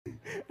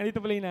Andito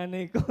pala yung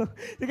nanay ko.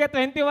 Sige,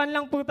 21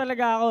 lang po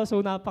talaga ako.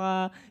 So,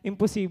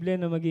 napaka-imposible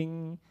na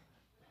maging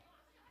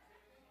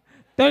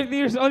 30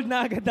 years old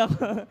na agad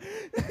ako.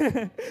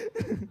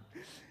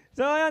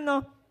 So, ayan, no.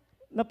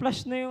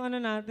 Na-flash na yung ano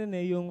natin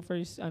yung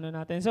first ano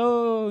natin. So,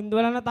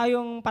 wala na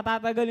tayong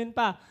patatagalin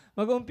pa.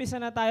 Mag-uumpisa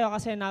na tayo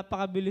kasi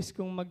napakabilis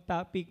kong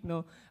mag-topic,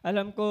 no.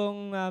 Alam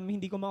kong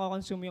hindi ko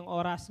makakonsume yung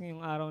oras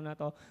ngayong araw na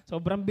to.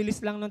 Sobrang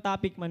bilis lang ng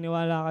topic,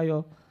 maniwala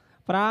kayo.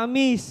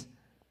 Promise.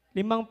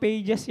 5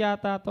 pages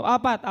yata to.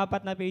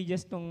 Apat na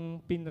pages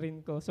tong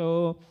pinrin ko.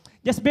 So,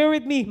 just bear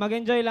with me.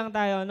 Mag-enjoy lang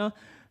tayo, no.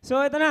 So,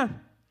 ito na.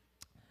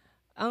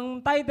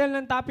 Ang title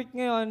ng topic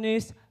ngayon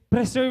is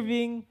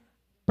Preserving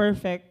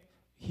Perfect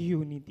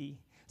Unity.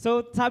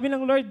 So, sabi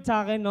ng Lord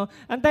sa akin, no,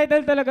 ang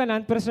title talaga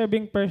nan,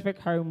 Preserving Perfect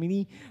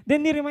Harmony.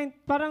 Then, ni-remind,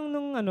 parang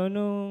nung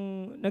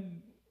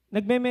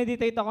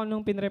nagme-meditate ako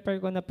nung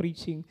pinrepare ko na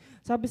preaching,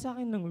 sabi sa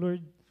akin ng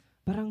Lord,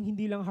 parang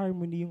hindi lang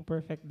harmony yung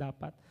perfect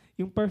dapat.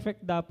 Yung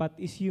perfect dapat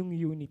is yung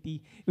unity,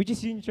 which is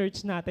yung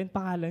church natin,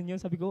 pangalan niyo.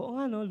 Sabi ko,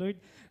 nga no, Lord,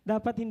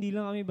 dapat hindi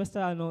lang kami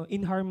basta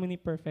in harmony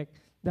perfect.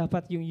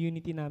 Dapat yung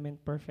unity namin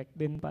perfect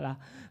din pala.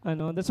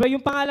 That's why yung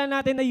pangalan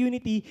natin na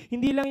unity,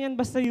 hindi lang yan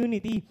basta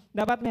unity.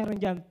 Dapat meron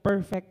dyan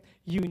perfect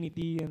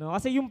unity.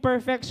 Kasi yung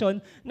perfection,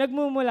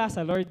 nagmumula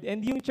sa Lord. And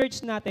yung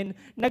church natin,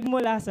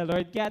 nagmula sa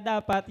Lord. Kaya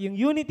dapat yung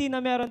unity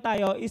na meron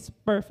tayo is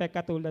perfect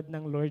katulad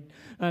ng Lord.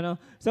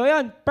 So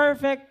yan,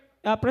 perfect,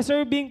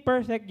 preserving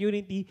perfect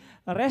unity,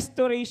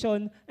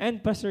 restoration,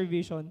 and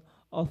preservation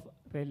of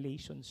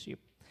relationship.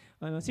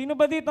 Sino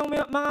ba dito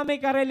mga may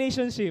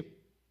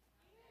ka-relationship?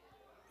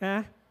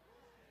 Ha?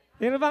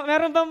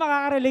 Meron bang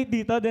makaka-relate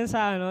dito dun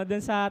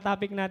sa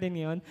topic natin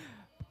ngayon?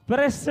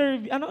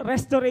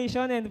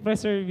 Restoration and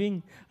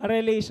preserving a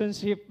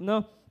relationship,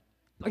 no?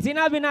 Pag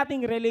sinabi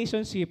nating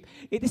relationship,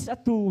 it is a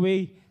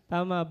two-way.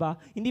 Tama ba?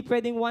 Hindi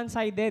pwedeng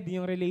one-sided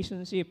yung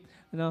relationship,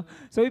 no?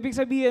 So ibig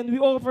sabihin, we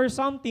offer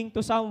something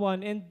to someone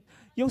and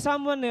yung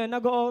someone na yun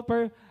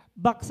nag-offer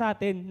back sa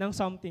atin ng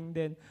something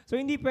din. So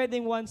hindi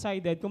pwedeng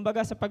one-sided.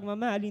 Kumbaga sa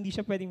pagmamahal, hindi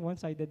siya pwedeng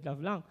one-sided love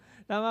lang.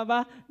 Tama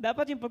ba?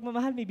 Dapat yung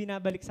pagmamahal may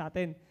binabalik sa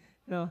atin.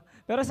 No?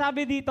 Pero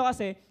sabi dito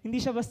kasi, hindi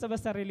siya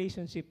basta-basta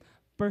relationship.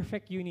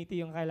 Perfect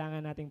unity yung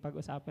kailangan nating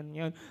pag-usapan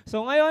ngayon.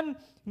 So ngayon,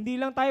 hindi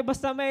lang tayo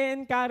basta may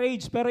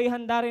encourage, pero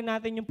ihanda rin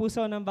natin yung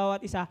puso ng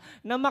bawat isa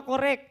na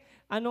makorek.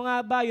 Ano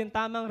nga ba yung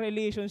tamang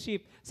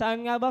relationship?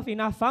 Saan nga ba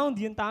fina-found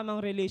yung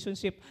tamang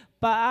relationship?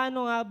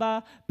 Paano nga ba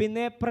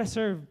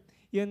pine-preserve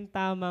yung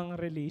tamang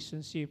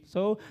relationship?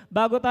 So,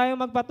 bago tayo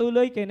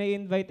magpatuloy, can I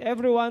invite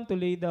everyone to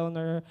lay down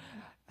our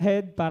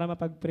head para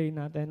mapag-pray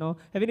natin, no?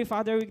 Heavenly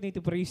Father, we need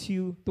to praise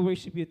you, to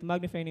worship you, to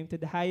magnify your name to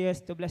the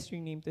highest, to bless your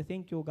name, to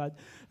thank you, God.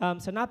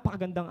 Sa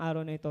napakagandang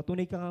araw na ito,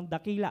 tunay kang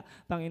dakila,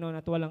 Panginoon,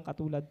 at walang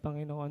katulad,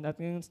 Panginoon. At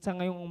sa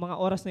ngayong mga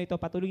oras na ito,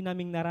 patuloy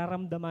naming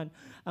nararamdaman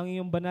ang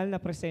iyong banal na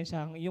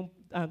presensya, ang iyong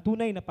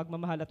tunay na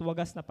pagmamahal at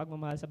wagas na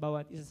pagmamahal sa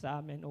bawat isa sa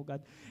amin, O God.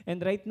 And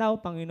right now,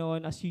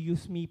 Panginoon, as you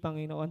use me,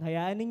 Panginoon,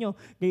 hayaan ninyo,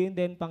 gayon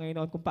din,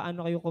 Panginoon, kung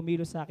paano kayo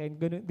kumilos sa akin,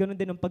 ganun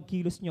din ang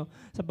pagkilos nyo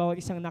sa bawat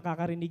isang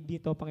nakakarinig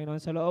dito, Panginoon,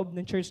 sa loob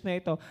ng church na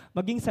ito,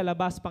 maging sa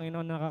labas,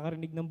 Panginoon,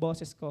 nakakarinig ng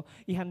boses ko,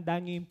 ihanda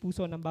niyo yung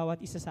puso ng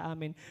bawat isa sa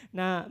amin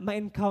na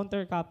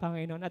ma-encounter ka,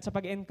 Panginoon. At sa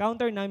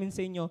pag-encounter namin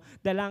sa inyo,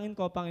 dalangin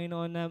ko,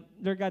 Panginoon, na,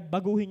 Lord God,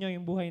 baguhin niyo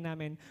yung buhay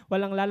namin.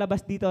 Walang lalabas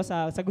dito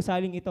sa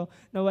gusaling ito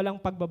na walang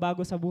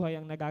pagbabago sa buhay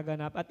ang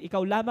nagaganap. At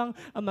ikaw lamang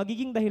ang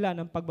magiging dahilan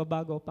ng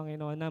pagbabago,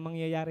 Panginoon, na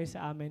mangyayari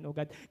sa amin, O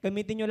God.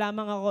 Gamitin niyo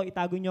lamang ako,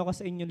 itago niyo ako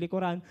sa inyong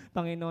likuran,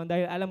 Panginoon,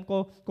 dahil alam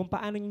ko kung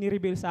paano niyo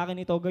ni-reveal sa akin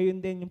ito, gayon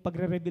din yung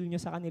pagre-reveal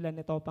niyo sa kanila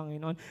nito,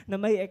 Panginoon, na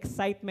may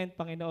excitement,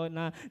 Panginoon,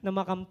 na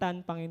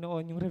makamtan,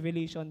 Panginoon, yung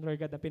revelation,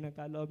 Lord God, na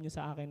pinagkaloob niyo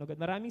sa akin, O God.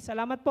 Maraming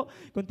salamat po.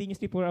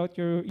 Continuously pour out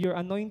your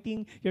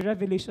anointing, your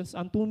revelations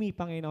unto me,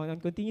 Panginoon,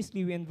 and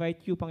continuously we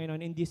invite you,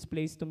 Panginoon, in this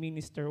place to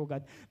minister, O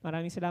God.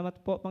 Maraming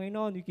salamat po,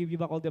 Panginoon. We give you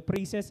back all the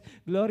praises,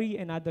 glory,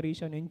 and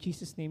adoration. In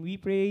Jesus' name we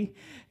pray.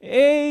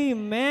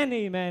 Amen,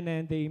 amen,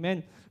 and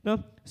amen.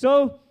 No?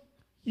 So,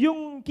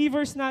 yung key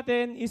verse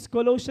natin is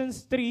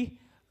Colossians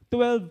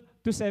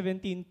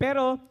 3:12-17.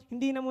 Pero,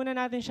 hindi na muna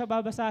natin siya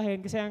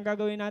babasahin kasi ang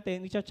gagawin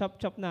natin,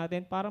 i-chop-chop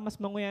natin para mas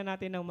manguya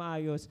natin ng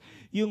maayos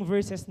yung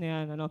verses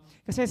na yan.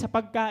 Kasi sa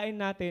pagkain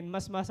natin,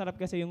 mas masarap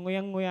kasi yung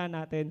nguyang-nguya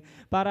natin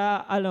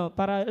para alam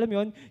mo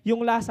yun,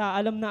 yung lasa,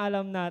 alam na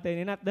alam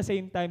natin. And at the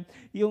same time,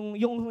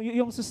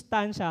 yung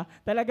sustansya,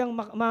 talagang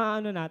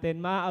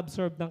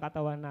ma-absorb ng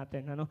katawan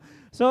natin.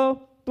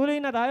 So,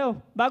 tuloy na tayo.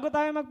 Bago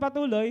tayo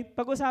magpatuloy,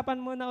 pag-usapan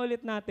muna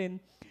ulit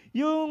natin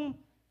yung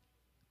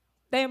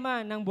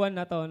tema ng buwan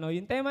na to, no?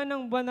 Yung tema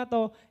ng buwan na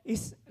to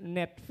is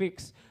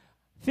Netflix.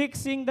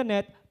 Fixing the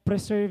net,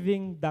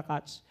 preserving the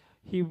catch.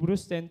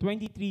 Hebrews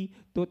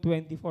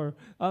 10:23-24.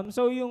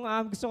 So yung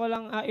gusto ko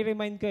lang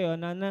i-remind kayo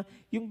na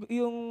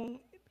yung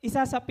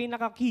isa sa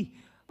pinaka-key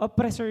of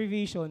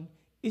preservation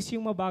is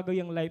yung mabago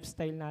yung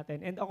lifestyle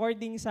natin. And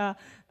according sa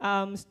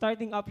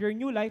starting up your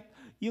new life,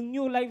 yung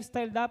new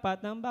lifestyle dapat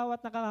ng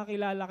bawat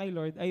nakakakilala kay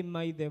Lord ay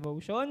may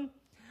devotion,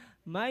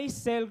 may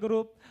cell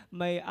group,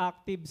 may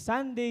active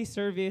Sunday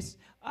service,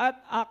 at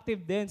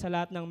active din sa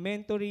lahat ng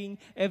mentoring,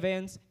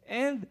 events,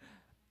 and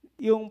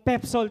yung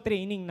PEPSOL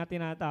training na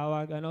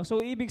tinatawag. So,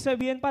 ibig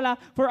sabihin pala,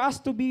 for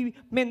us to be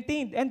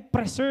maintained and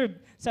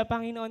preserved sa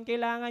Panginoon,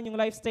 kailangan yung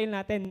lifestyle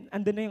natin,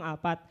 andun na yung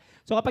apat.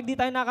 So, kapag di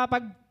tayo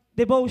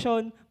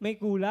nakapag-devotion,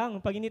 may kulang.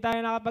 Pag hindi tayo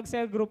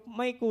nakapag-cell group,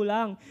 may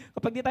kulang.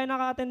 Kapag di tayo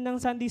naka-attend ng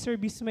Sunday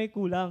service, may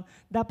kulang.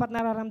 Dapat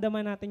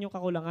nararamdaman natin yung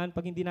kakulangan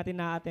pag hindi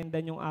natin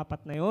na-attendan yung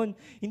apat na yon.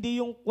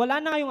 Hindi yung, wala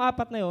na yung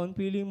apat na yon,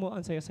 feeling mo,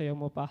 ang saya-saya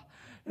mo pa.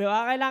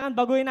 Diba? Kailangan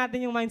baguhin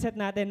natin yung mindset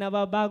natin,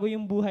 nababago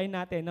yung buhay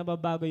natin,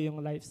 nababago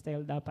yung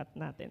lifestyle dapat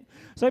natin.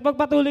 So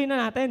ipagpatuloy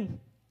na natin.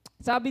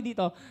 Sabi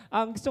dito,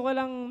 gusto ko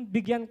lang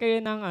bigyan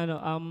kayo ng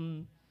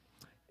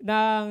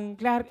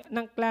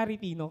ng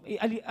clarity, no?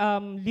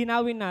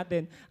 Linawin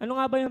natin. Ano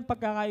nga ba yung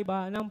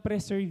pagkakaiba ng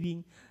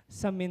preserving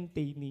sa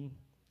maintaining?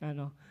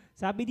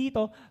 Sabi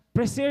dito,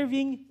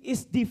 preserving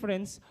is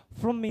different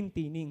from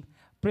maintaining.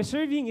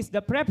 Preserving is the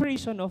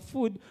preparation of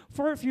food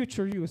for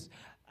future use,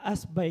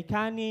 as by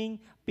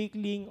canning,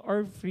 pickling,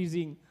 or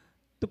freezing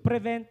to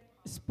prevent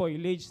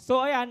spoilage.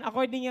 So ayan,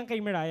 according yan kay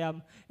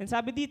Miriam. And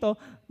sabi dito,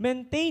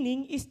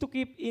 maintaining is to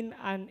keep in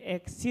an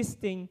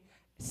existing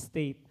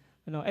state.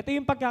 Ito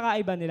yung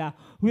pagkakaiba nila.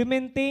 We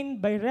maintain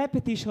by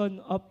repetition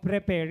of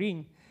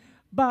preparing,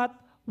 but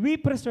we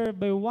preserve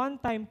by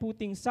one time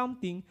putting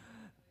something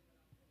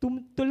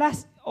to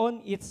last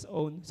on its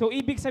own. So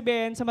ibig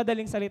sabihin, sa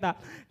madaling salita,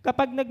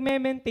 kapag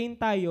nagme-maintain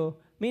tayo,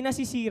 may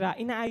nasisira,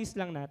 inaayos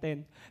lang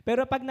natin.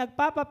 Pero pag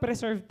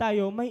nagpapa-preserve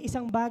tayo, may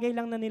isang bagay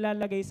lang na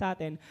nilalagay sa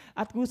atin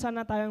at kusa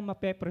na tayong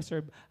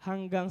mape-preserve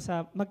hanggang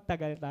sa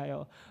magtagal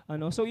tayo.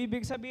 So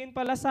ibig sabihin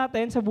pala sa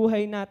atin, sa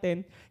buhay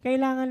natin,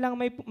 kailangan lang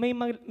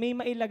may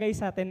mailagay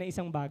sa atin na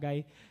isang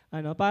bagay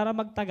para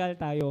magtagal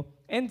tayo.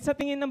 And sa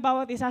tingin ng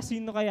bawat isa,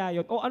 sino kaya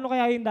yun? O ano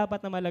kaya yung dapat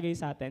na malagay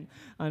sa atin?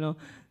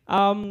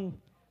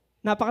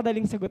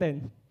 Napakadaling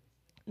sagutin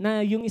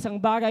na yung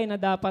isang bagay na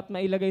dapat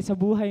mailagay sa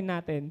buhay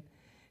natin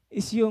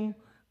is yung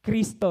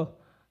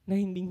Kristo na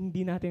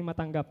hindi natin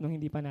matanggap nung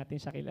hindi pa natin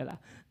siya kilala.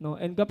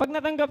 And kapag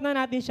natanggap na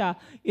natin siya,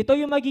 ito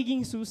yung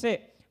magiging susi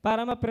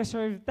para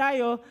ma-preserve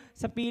tayo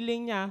sa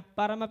piling niya,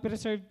 para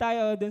ma-preserve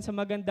tayo dun sa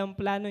magandang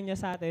plano niya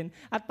sa atin,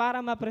 at para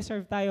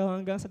ma-preserve tayo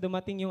hanggang sa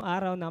dumating yung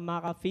araw na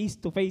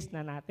maka-face-to-face na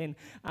natin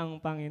ang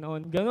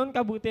Panginoon. Ganon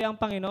kabuti ang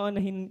Panginoon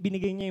na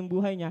binigay niya yung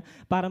buhay niya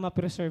para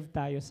ma-preserve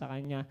tayo sa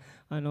Kanya.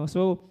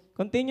 So,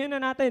 continue na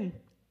natin.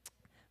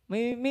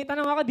 May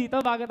tanong ako dito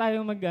bago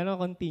tayo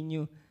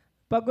continue.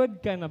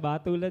 Pagod ka na ba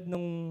tulad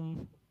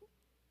nung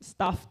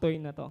stuffed toy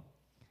na to?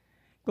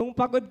 Kung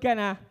pagod ka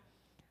na,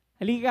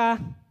 halika,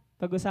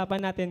 pag-usapan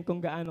natin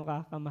kung gaano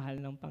ka kamahal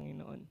ng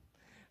Panginoon.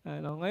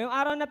 Ngayong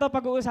araw na to,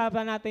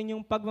 pag-uusapan natin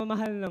yung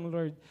pagmamahal ng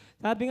Lord.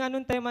 Sabi nga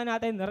nung tema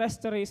natin,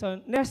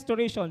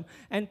 restoration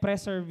and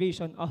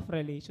preservation of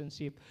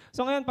relationship.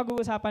 So ngayon,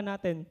 pag-uusapan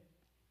natin,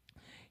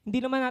 hindi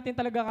naman natin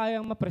talaga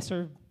kayang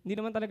ma-preserve. Hindi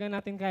naman talaga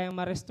natin kayang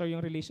ma-restore yung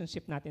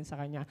relationship natin sa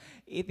Kanya.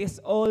 It is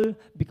all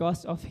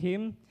because of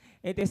Him.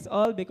 It is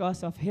all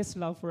because of His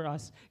love for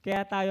us.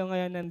 Kaya tayo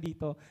ngayon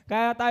nandito.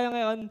 Kaya tayo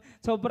ngayon,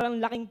 sobrang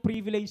laking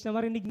privilege na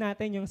marinig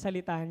natin yung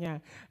salita niya.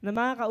 Na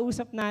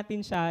makakausap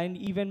natin siya and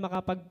even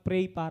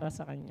makapag-pray para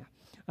sa Kanya.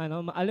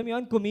 Alam mo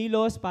yun,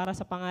 kumilos para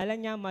sa pangalan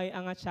niya, may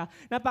angat siya.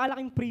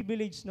 Napakalaking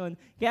privilege nun.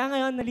 Kaya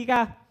ngayon,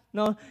 halika.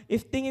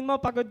 If tingin mo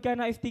pagod ka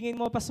na, if tingin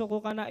mo pasuko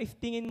ka na, if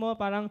tingin mo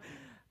parang,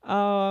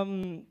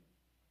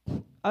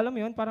 alam mo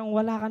yun, parang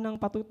wala ka ng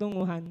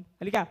patutunguhan.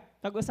 Halika,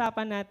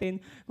 pag-usapan natin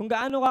kung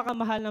gaano ka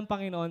kamahal ng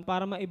Panginoon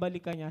para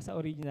maibalik ka niya sa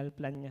original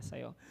plan niya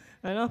sa'yo.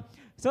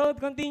 So,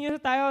 continue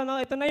tayo.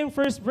 Ito na yung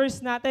first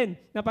verse natin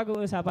na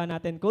pag-uusapan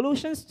natin.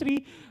 Colossians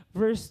 3,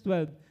 verse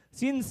 12.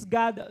 Since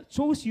God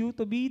chose you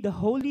to be the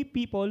holy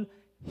people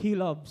He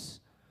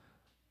loves,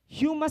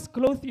 you must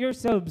clothe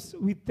yourselves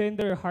with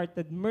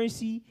tender-hearted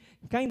mercy,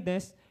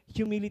 kindness,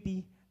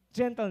 humility,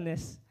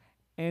 gentleness,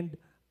 and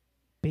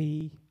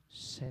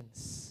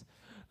patience.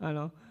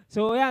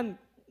 So, yan.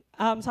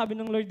 Sabi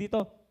ng Lord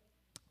dito,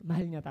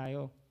 mahal niya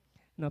tayo.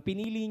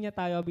 Pinili niya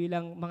tayo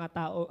bilang mga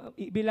tao,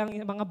 bilang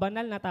mga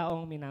banal na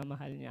taong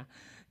minamahal niya.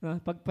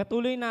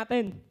 Pagpatuloy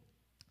natin.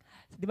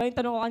 Di ba yung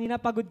tanong ko kanina,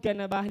 pagod ka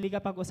na ba? Halika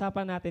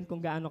pag-usapan natin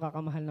kung gaano ka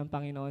kamahal ng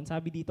Panginoon.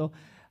 Sabi dito,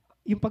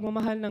 yung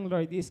pagmamahal ng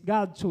Lord is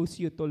God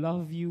chose you to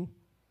love you,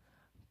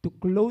 to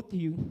clothe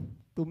you,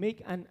 to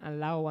make an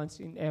allowance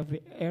in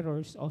every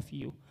errors of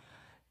you,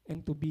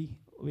 and to be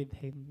with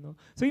Him.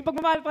 So yung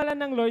pagmamahal pala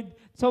ng Lord,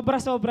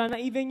 sobra-sobra na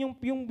even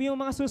yung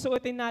mga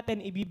susuotin natin,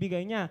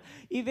 ibibigay niya.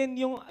 Even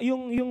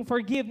yung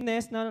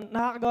forgiveness na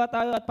nakakagawa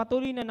tayo at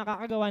patuloy na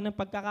nakakagawa ng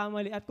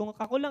pagkakamali at kung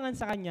kakulangan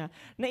sa Kanya,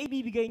 na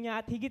ibibigay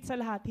niya at higit sa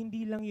lahat,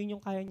 hindi lang yun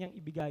yung kaya niyang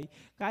ibigay.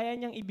 Kaya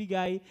niyang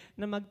ibigay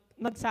na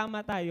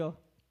magsama tayo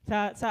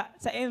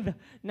sa end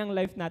ng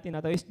life natin na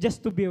to is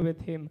just to be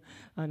with Him.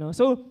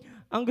 So,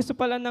 ang gusto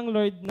pala ng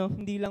Lord,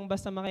 hindi lang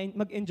basta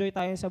mag-enjoy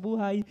tayo sa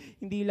buhay,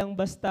 hindi lang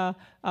basta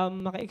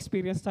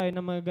maka-experience tayo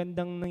ng mga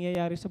gandang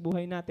nangyayari sa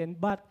buhay natin,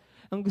 but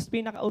ang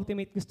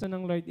pinaka-ultimate gusto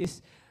ng Lord is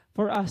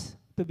for us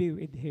to be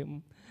with Him.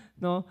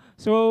 No?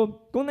 So,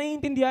 kung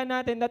naiintindihan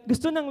natin that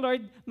gusto ng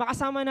Lord,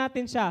 makasama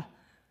natin siya,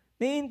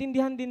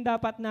 naiintindihan din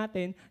dapat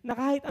natin na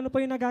kahit ano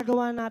pa yung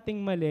nagagawa nating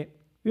mali,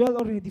 we are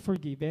already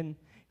forgiven.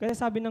 Kasi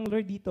sabi ng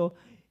Lord dito,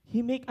 He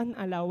make an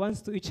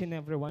allowance to each and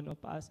every one of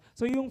us.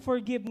 So yung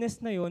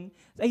forgiveness na yun,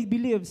 I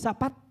believe,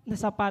 sapat na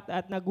sapat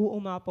at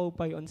nag-uumapaw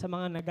pa yun sa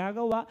mga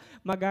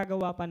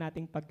magagawa pa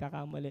nating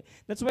pagkakamali.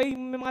 That's why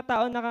may mga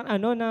tao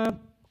na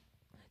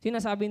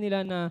sinasabi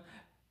nila na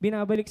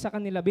binabalik sa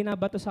kanila,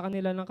 binabato sa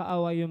kanila ng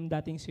kaaway yung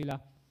dating sila.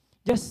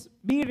 Just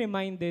be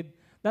reminded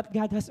that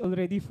God has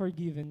already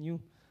forgiven you.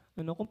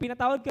 Kung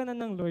pinatawad ka na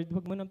ng Lord,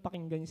 huwag mo nang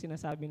pakinggan yung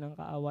sinasabi ng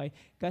kaaway.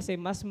 Kasi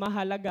mas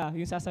mahalaga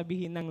yung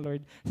sasabihin ng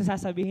Lord sa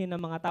sasabihin ng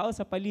mga tao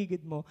sa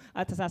paligid mo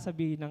at sa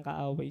sasabihin ng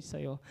kaaway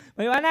sa'yo.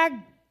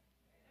 Maliwanag?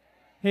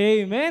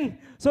 Amen!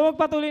 So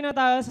magpatuloy na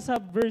tayo sa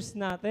verse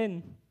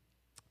natin.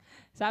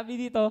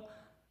 Sabi dito,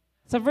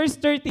 sa verse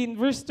 13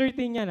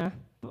 niya na,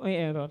 may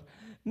error.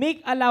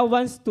 Make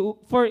allowance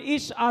for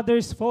each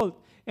other's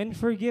fault and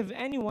forgive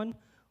anyone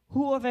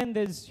who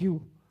offends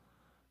you.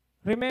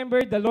 Remember,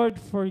 the Lord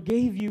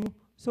forgave you,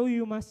 so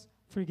you must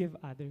forgive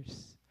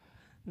others.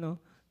 No?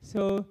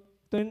 So,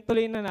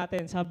 tuloy na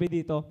natin. Sabi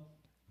dito,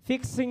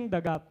 fixing the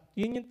gap.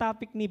 Yun yung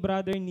topic ni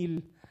Brother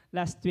Neil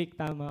last week,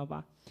 tama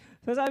ba?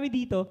 So sabi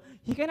dito,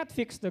 you cannot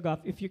fix the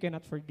gap if you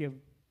cannot forgive.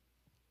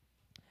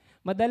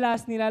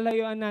 Madalas,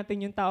 nilalayuan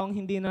natin yung taong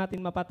hindi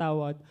natin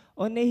mapatawad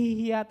o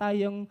nahihiya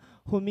tayong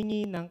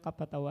humingi ng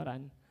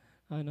kapatawaran.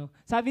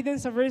 Sabi din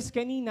sa verse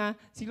kanina,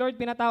 si Lord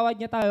pinatawad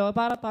niya tayo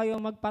para tayo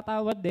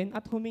magpatawad din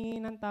at humingi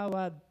ng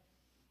tawad.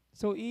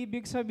 So,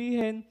 ibig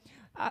sabihin,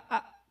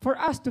 for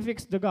us to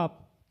fix the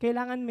gap,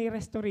 kailangan may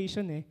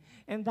restoration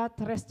And that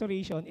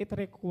restoration, it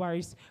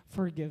requires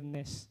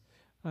forgiveness.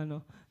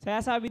 Kaya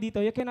sabi dito,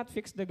 you cannot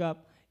fix the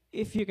gap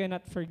if you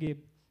cannot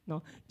forgive.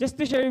 No? Just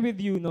to share with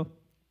you,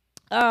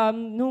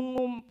 nung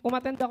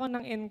umattend ako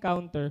ng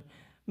encounter,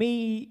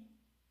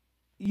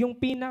 yung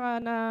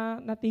pinaka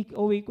na take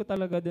away ko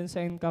talaga dun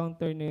sa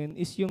encounter na yun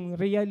is yung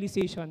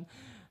realization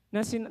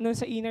na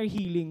sa inner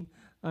healing.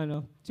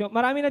 So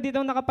marami na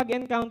dito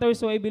nakapag-encounter,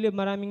 so I believe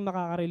maraming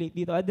makaka-relate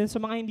dito. At then sa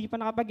mga hindi pa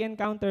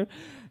nakapag-encounter,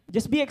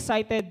 just be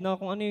excited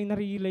kung ano yung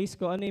na-realize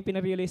ko, ano yung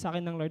pina-realize sa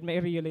akin ng Lord,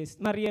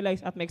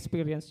 ma-realize at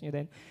ma-experience nyo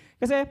din.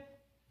 Kasi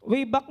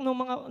way back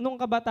nung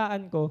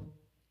kabataan ko,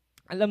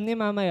 alam ni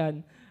Mama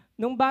yan,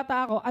 nung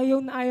bata ako,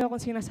 ayaw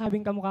kong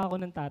sinasabing kamukha ako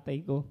ng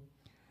tatay ko.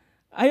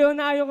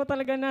 Ayaw ko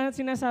talaga na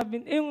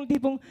sinasabi, yung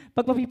tipong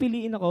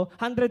pagpapipiliin ako,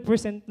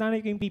 100% nanay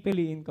ko yung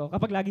pipiliin ko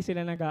kapag lagi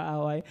sila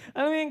nag-aaway.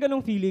 Alam mo yung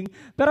ganong feeling?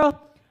 Pero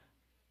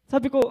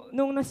sabi ko,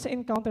 nung nasa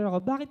encounter ako,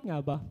 bakit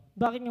nga ba?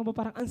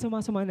 Parang ang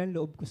sama-sama ng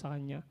loob ko sa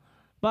kanya.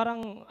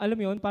 Parang, alam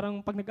mo yun,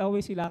 parang pag nag-aaway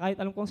sila, kahit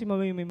alam kong si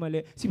Mama yung may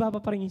mali, si Papa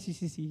pa rin yung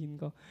sisisihin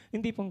ko.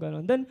 Hindi pong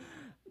ganon.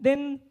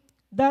 Then,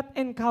 that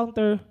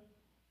encounter,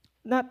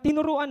 na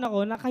tinuruan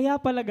ako na kaya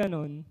pala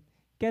ganon,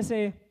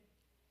 kasi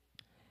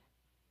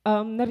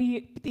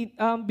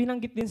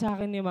binanggit din sa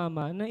akin ni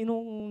Mama na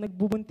nung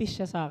nagbubuntis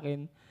siya sa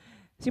akin,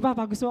 si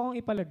Papa gusto akong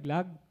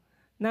ipalaglag.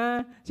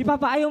 Na si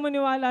Papa ayaw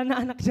maniwala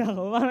na anak siya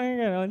ako. Parang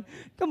gano'n.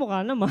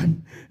 Kamukha naman.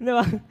 Di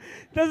ba?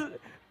 Tapos,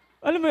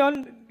 alam mo yun,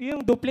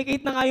 yung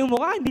duplicate na nga yung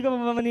mukha, hindi ka pa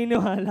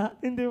maniniwala.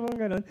 Hindi mo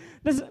gano'n.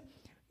 Tapos,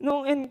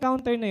 nung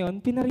encounter na yun,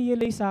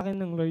 pinarealize sa akin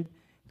ng Lord,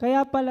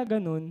 kaya pala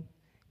gano'n,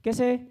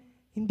 kasi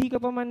hindi ka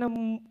pa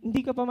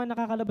man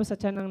nakakalabas sa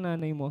tiyan ng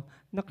nanay mo,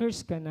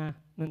 na-curse ka na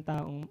ng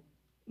taong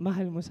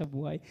mahal mo sa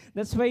buhay.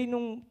 That's why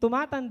nung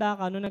tumatanda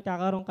ka, nung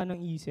nagkakaroon ka ng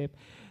isip,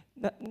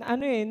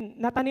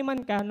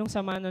 nataniman ka nung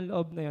sama ng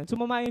loob na yun.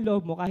 Sumama yung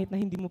loob mo kahit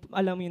na hindi mo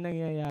alam yung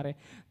nangyayari.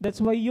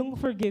 That's why yung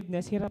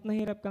forgiveness, hirap na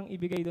hirap kang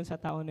ibigay doon sa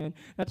tao na yun.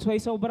 That's why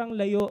sobrang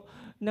layo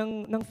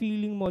ng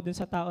feeling mo doon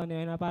sa tao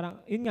na yun. Na parang,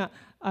 yun nga,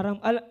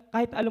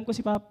 kahit alam ko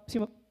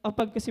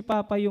pag si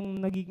Papa yung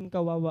nagiging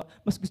kawawa,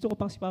 mas gusto ko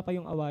pang si Papa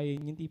yung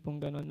awayin, yung tipong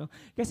gano'n. No?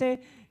 Kasi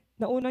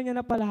nauna niya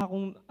na pala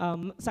akong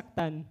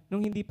saktan nung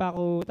hindi pa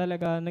ako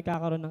talaga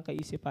nagkakaroon ng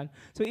kaisipan.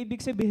 So,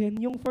 ibig sabihin,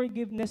 yung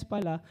forgiveness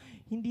pala,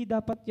 hindi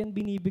dapat yan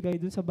binibigay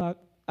dun sa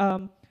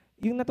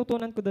yung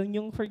natutunan ko dun,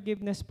 yung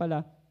forgiveness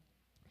pala,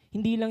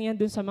 hindi lang yan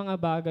dun sa mga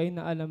bagay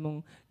na alam mong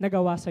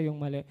nagawa sa yung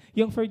mali.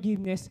 Yung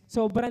forgiveness,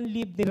 sobrang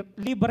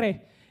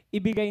libre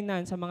ibigay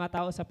nan sa mga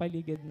tao sa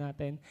paligid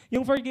natin.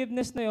 Yung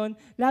forgiveness na yon,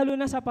 lalo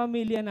na sa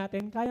pamilya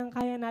natin,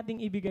 kayang-kaya nating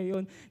ibigay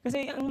yon.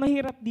 Kasi ang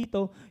mahirap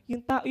dito,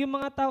 yung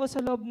mga tao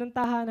sa loob ng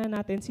tahanan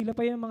natin, sila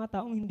pa yung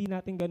mga taong hindi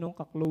natin ganun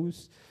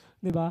ka-close.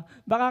 Diba?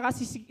 Baka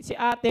kasi si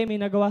ate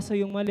may nagawa sa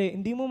yung mali,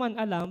 hindi mo man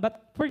alam,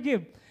 but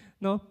forgive.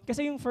 No?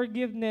 Kasi yung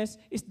forgiveness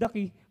is the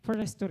key for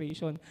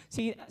restoration.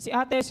 Si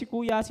ate, si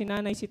kuya, si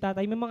nanay, si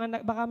tatay,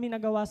 baka may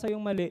nagawa sa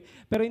yung mali,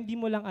 pero hindi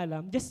mo lang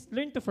alam. Just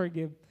learn to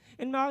forgive.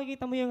 And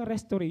makikita mo yung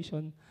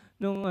restoration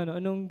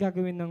nung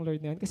gagawin ng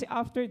Lord na yun. Kasi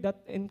after that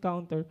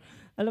encounter,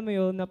 alam mo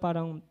yun na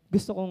parang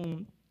gusto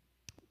kong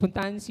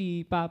puntahan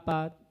si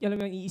Papa, alam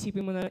mo,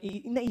 iisipin mo na,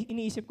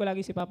 iniisip ko lagi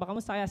si Papa,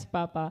 kamusta kaya si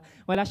Papa?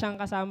 Wala siyang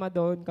kasama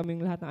doon,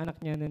 kaming lahat ng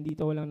anak niya,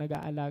 nandito walang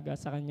nag-aalaga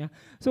sa kanya.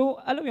 So,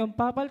 alam mo yun,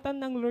 papalitan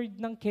ng Lord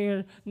ng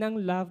care, ng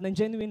love, ng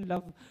genuine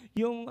love,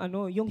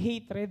 yung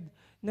hatred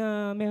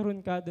na meron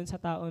ka doon sa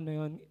tao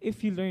na yun, if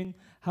you learn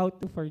how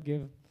to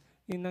forgive.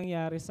 Yung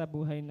nangyari sa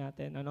buhay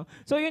natin.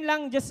 So yun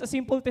lang, just a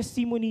simple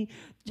testimony,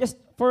 just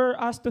for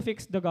us to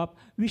fix the gap,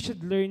 we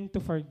should learn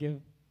to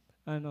forgive.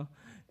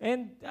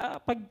 And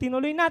pag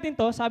tinuloy natin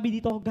to, sabi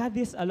dito, God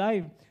is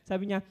alive.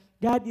 Sabi niya,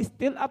 God is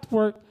still at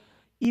work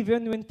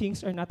even when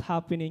things are not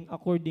happening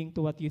according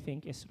to what you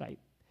think is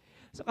right.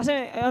 So, kasi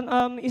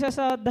isa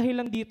sa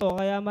dahilan dito,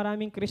 kaya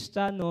maraming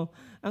Kristiyano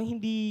ang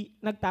hindi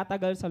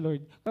nagtatagal sa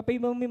Lord.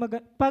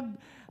 Pag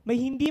may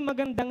hindi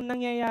magandang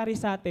nangyayari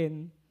sa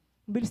atin,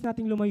 bilis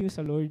nating lumayo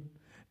sa Lord.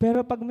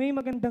 Pero pag may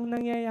magandang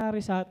nangyayari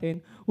sa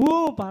atin,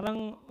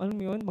 parang,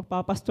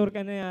 magpapastor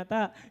ka na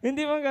yata.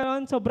 Hindi mo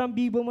gano'n, sobrang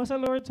bibo mo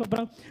sa Lord,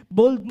 sobrang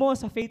bold mo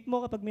sa faith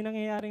mo kapag may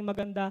nangyayaring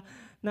maganda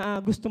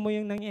na gusto mo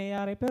yung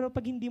nangyayari. Pero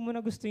pag hindi mo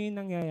na gusto yung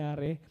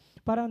nangyayari,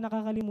 parang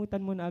nakakalimutan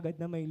mo na agad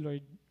na may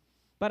Lord.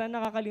 Parang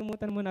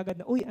nakakalimutan mo na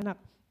agad na,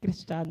 anak,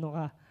 Kristiyano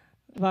ka.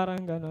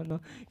 Parang gano'n, no?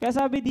 Kaya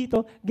sabi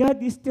dito,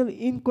 God is still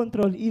in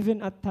control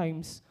even at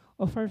times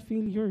of our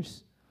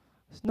failures.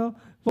 No?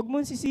 Huwag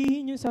mong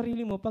sisihin yung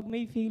sarili mo pag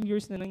may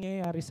failures na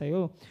nangyayari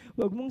sa'yo.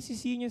 Huwag mong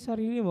sisihin yung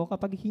sarili mo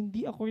kapag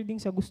hindi according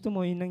sa gusto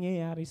mo yung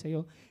nangyayari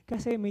sa'yo.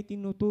 Kasi may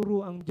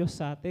tinuturo ang Diyos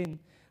sa atin.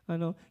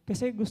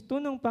 Kasi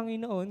gusto ng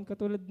Panginoon,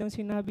 katulad ng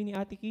sinabi ni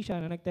Ate Kisha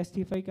na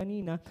nag-testify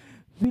kanina,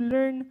 we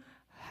learn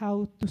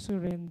how to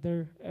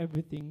surrender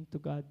everything to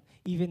God.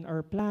 Even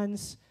our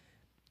plans,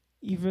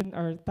 even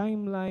our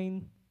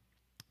timeline,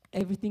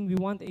 everything we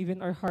want,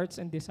 even our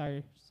hearts and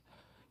desires.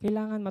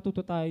 Kailangan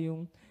matuto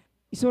tayong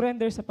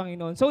i-surrender sa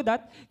Panginoon. So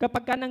that,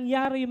 kapag ka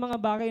nangyari yung mga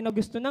bagay na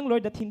gusto ng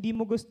Lord at hindi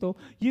mo gusto,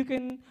 you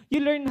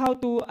learn how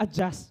to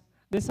adjust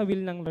dun sa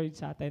will ng Lord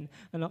sa atin.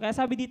 Kaya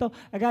sabi dito,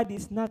 God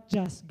is not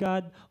just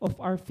God of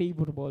our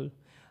favorable,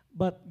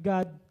 but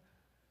God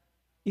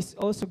is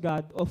also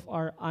God of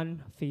our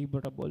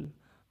unfavorable.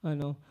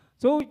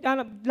 So,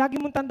 lagi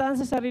mong tandaan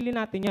sa sarili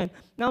natin yan,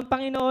 na ang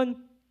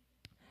Panginoon,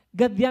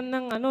 God yan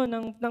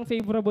ng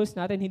favorables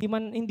natin.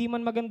 Hindi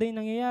man maganda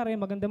yung nangyayari,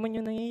 maganda man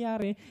yung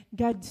nangyayari,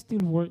 God's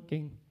still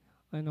working.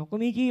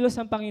 Kumikilos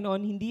ang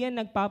Panginoon, hindi yan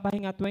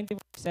nagpapahinga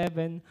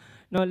 24/7.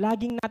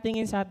 Laging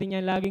natingin sa atin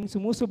yan, laging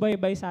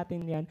sumusubaybay sa atin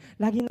yan,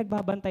 laging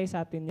nagbabantay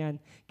sa atin yan.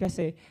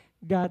 Kasi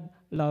God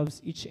loves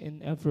each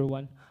and every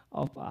one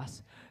of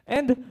us.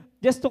 And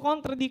just to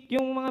contradict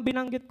yung mga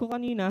binanggit ko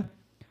kanina,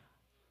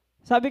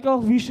 sabi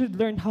ko, we should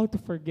learn how to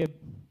forgive.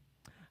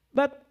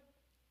 But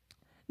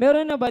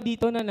meron na ba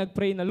dito na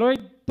nag-pray na,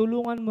 Lord,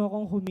 tulungan mo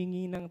akong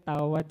humingi ng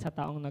tawad sa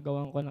taong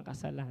nagawan ko ng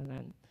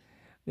kasalanan?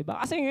 Diba?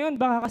 Kasi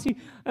ngayon, baka kasi,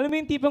 alam mo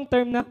yung tipong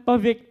term na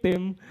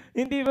pa-victim,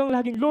 yung tipong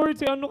laging, Lord,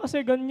 si ano kasi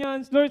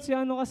ganyan, Lord, si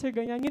ano kasi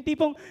ganyan. Yung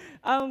tipong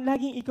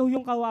laging ikaw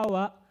yung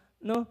kawawa,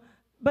 no?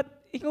 But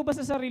ikaw ba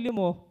sa sarili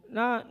mo,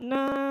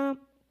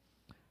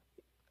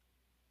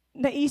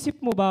 naisip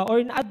mo ba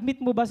or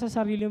na-admit mo ba sa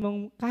sarili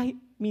mong kahit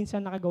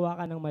minsan nakagawa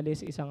ka ng mali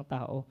sa isang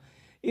tao?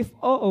 If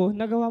oo,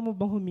 nagawa mo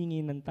bang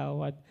humingi ng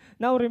tawad?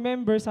 Now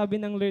remember, sabi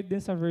ng Lord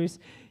din sa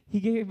verse, He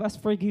gave us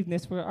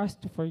forgiveness for us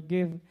to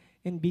forgive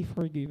and be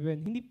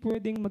forgiven. Hindi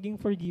pwedeng maging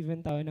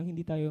forgiven tayo nang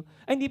hindi tayo,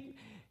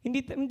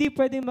 hindi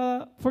pwedeng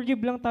ma-forgive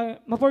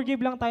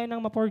lang tayo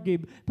ng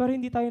ma-forgive, pero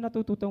hindi tayo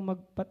natututong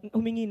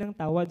humingi ng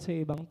tawad sa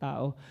ibang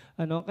tao.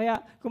 Kaya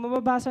kung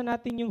mababasa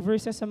natin yung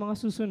verses sa mga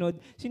susunod,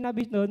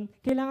 sinabi doon,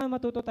 kailangan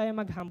matuto tayo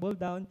mag-humble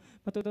down,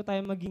 matuto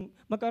tayo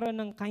magkaroon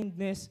ng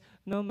kindness,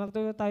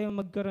 matuto tayo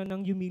magkaroon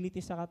ng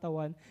humility sa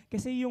katawan.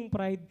 Kasi yung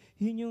pride,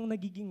 yun yung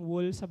nagiging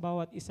wall sa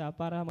bawat isa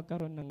para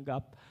magkaroon ng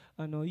gap.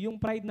 Yung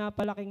pride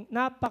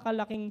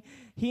napakalaking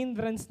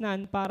hindrance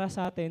nan para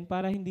sa atin,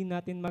 para hindi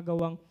natin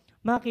magawang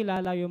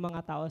makilala yung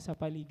mga tao sa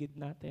paligid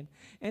natin.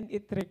 And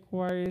it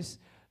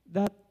requires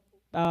that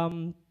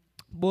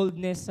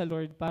boldness sa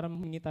Lord para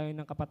humingi tayo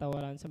ng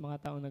kapatawaran sa mga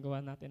taong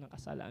nagawa natin ng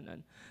kasalanan.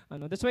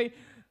 That's why,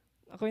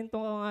 kwento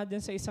ko nga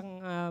dyan sa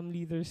isang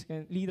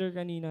leader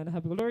kanina, na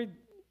sabi ko, Lord,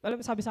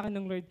 sabi sa akin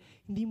ng Lord,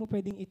 hindi mo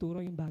pwedeng ituro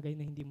yung bagay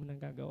na hindi mo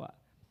nagagawa.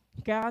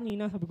 Kaya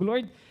kanina, sabi ko,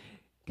 Lord,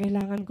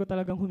 kailangan ko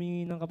talagang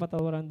humingi ng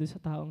kapatawaran doon sa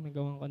taong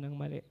nagawan ko ng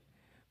mali.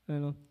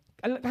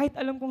 Kahit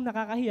alam kong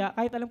nakakahiya,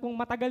 kahit alam kong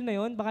matagal na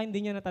yon, baka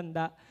hindi niya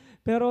natanda.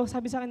 Pero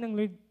sabi sa akin ng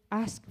Lord,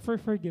 ask for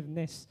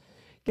forgiveness.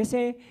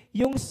 Kasi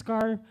yung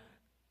scar,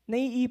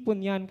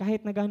 naiipon yan,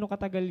 kahit na gaano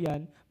katagal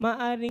yan,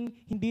 maaring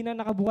hindi na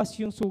nakabukas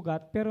yung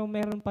sugat, pero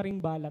meron pa ring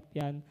balat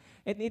yan.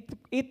 And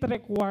it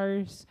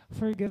requires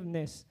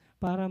forgiveness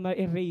para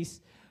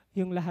ma-erase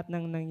yung lahat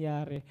ng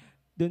nangyari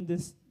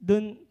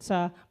dun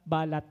sa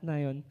balat na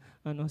yon.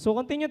 So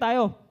continue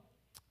tayo.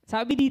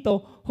 Sabi dito,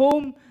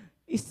 home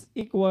is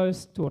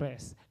equals to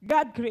rest.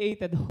 God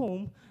created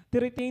home to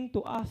return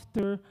to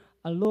after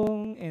a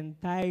long and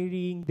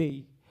tiring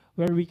day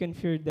when we can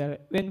feel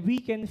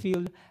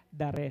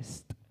the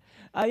rest.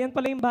 Yan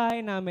pala yung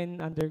bahay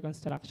namin under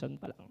construction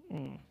pa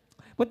lang.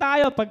 Punta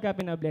kayo pagka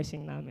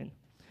pinablessing namin.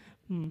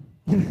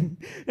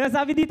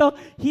 Sabi dito,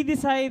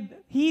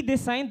 He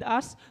designed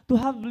us to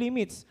have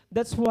limits.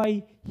 That's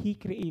why He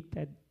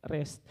created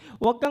rest.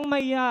 Huwag kang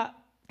mahiya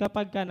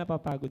kapag ka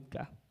napapagod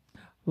ka.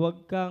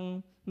 Huwag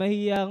kang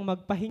mahiyang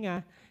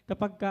magpahinga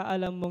kapag ka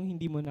alam mong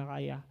hindi mo na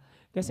kaya.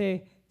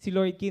 Kasi si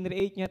Lord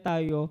kinreate niya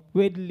tayo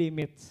with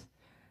limits.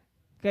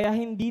 Kaya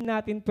hindi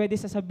natin pwede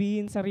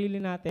sasabihin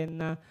sarili natin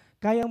na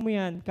kaya mo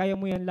yan,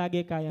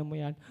 lagi kaya mo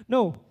yan.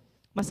 No,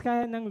 mas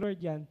kaya ng Lord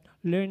yan.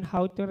 Learn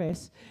how to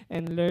rest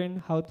and learn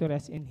how to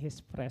rest in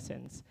His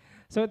presence.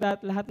 So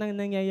that lahat ng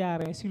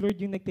nangyayari, si Lord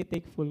yung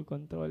nagtitake full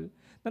control.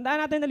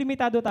 Tandaan natin na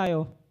limitado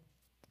tayo.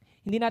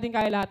 Hindi natin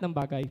kaya lahat ng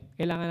bagay.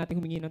 Kailangan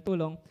natin humingi ng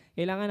tulong.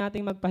 Kailangan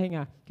nating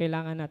magpahinga.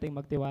 Kailangan nating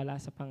magtiwala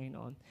sa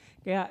Panginoon.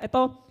 Kaya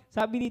ito,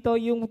 sabi dito,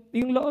 yung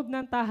loob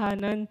ng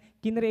tahanan,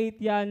 kinreate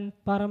yan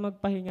para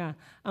magpahinga.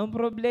 Ang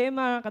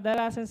problema,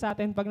 kadalasan sa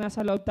atin, pag nasa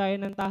loob tayo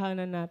ng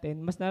tahanan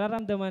natin, mas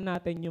nararamdaman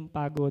natin yung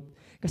pagod.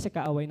 Kasi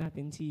kaaway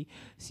natin si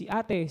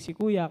ate, si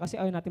kuya, kasi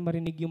ayaw natin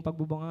marinig yung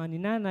pagbubunga ni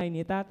nanay,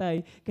 ni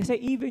tatay.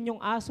 Kasi even yung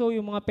aso,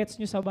 yung mga pets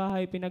nyo sa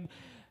bahay,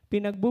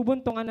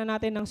 pinagbubuntungan na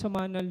natin ng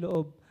sama ng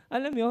loob.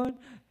 Alam yon,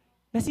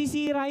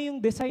 nasisira yung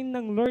design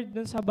ng Lord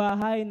dun sa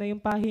bahay na yung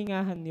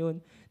pahingahan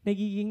yun.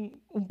 Nagiging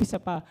umpisa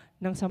pa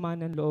ng sama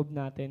ng loob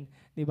natin.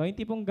 Diba? Yung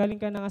tipong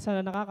galing ka na nga sa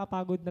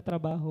nakakapagod na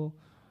trabaho.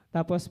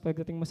 Tapos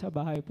pagdating mo sa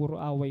bahay,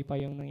 puro away pa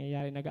yung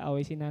nangyayari.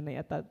 Nag-aaway si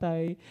nanay at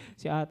tatay,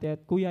 si ate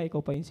at kuya,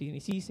 ikaw pa yung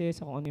sinisisi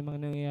sa kung ano yung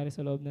mga nangyayari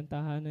sa loob ng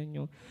tahanan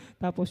nyo.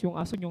 Tapos yung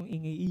aso nyong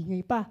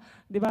ingay-ingay pa.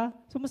 Diba?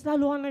 So mas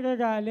lalo kang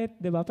nagagalit.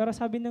 Diba? Pero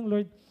sabi ng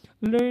Lord,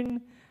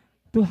 learn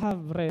to have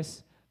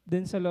rest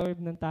dun sa loob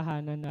ng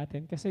tahanan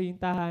natin. Kasi yung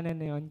tahanan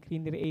na yun,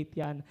 kinreate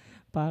yan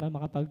para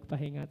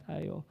makapagpahinga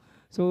tayo.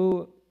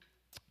 So,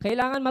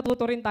 kailangan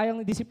matuto rin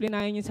tayong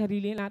disiplinahin yung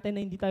sarili natin na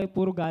hindi tayo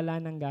puro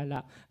gala ng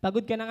gala.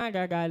 Pagod ka na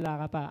nga,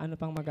 gagala ka pa. Ano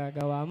pang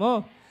magagawa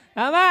mo?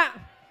 Tama!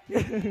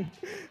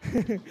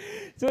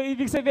 So,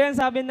 ibig sabihin,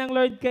 sabi ng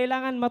Lord,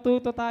 kailangan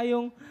matuto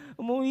tayong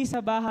umuwi sa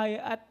bahay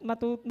at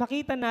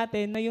makita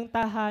natin na yung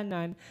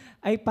tahanan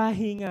ay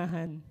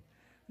pahingahan.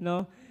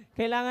 No?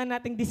 Kailangan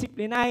nating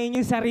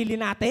disiplinahin yung sarili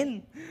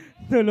natin.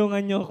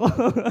 Tulungan niyo ko.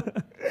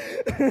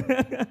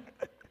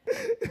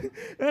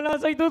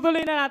 So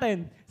itutuloy na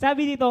natin.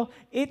 Sabi dito,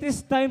 it is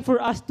time for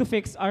us to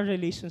fix our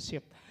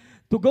relationship.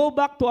 To go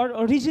back to our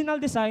original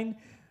design,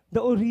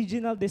 the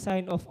original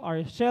design of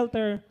our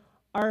shelter,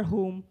 our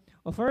home,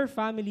 of our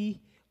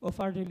family, of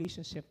our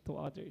relationship to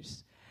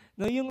others.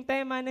 No, yung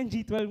tema ng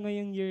G12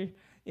 ngayong year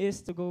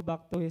is to go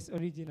back to His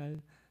original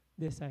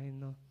design.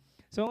 No?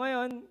 So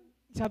ngayon,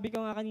 sabi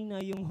ko nga kanina,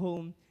 yung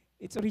home,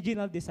 its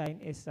original design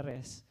is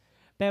rest.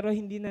 Pero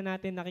hindi na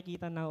natin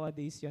nakikita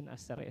nowadays yun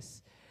as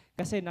rest.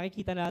 Kasi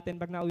nakikita natin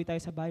pag nauwi tayo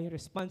sa bahay,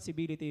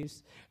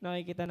 responsibilities,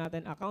 nakikita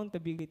natin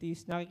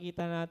accountabilities,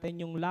 nakikita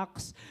natin yung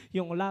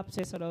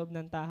lapses sa loob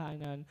ng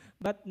tahanan.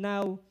 But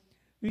now,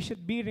 we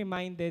should be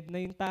reminded na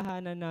yung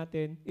tahanan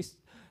natin is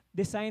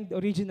designed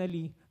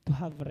originally to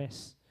have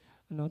rest,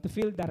 to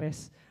feel the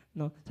rest.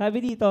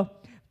 Sabi dito,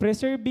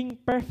 preserving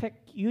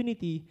perfect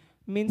unity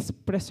means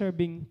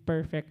preserving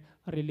perfect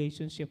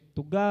relationship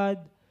to God,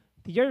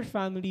 to your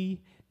family,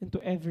 and to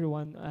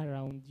everyone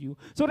around you.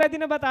 So ready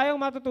na ba tayong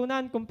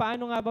matutunan kung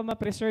paano nga ba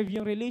ma-preserve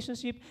yung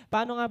relationship,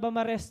 paano nga ba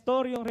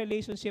ma-restore yung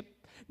relationship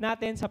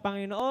natin sa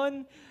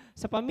Panginoon,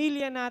 sa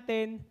pamilya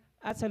natin,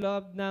 at sa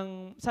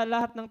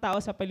lahat ng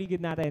tao sa paligid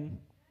natin?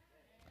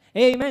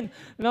 Amen.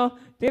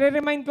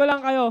 Tire-remind ko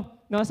lang kayo,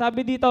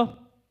 sabi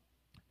dito,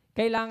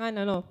 kailangan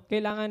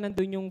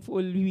nandun yung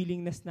full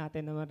willingness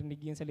natin na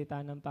marinig yung salita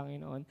ng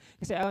Panginoon.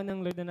 Kasi ayaw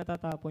ng Lord na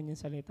natatapon yung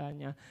salita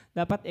niya.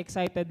 Dapat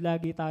excited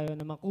lagi tayo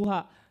na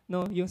makuha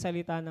yung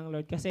salita ng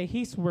Lord. Kasi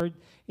His word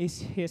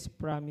is His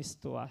promise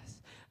to us.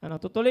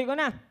 Tutuloy ko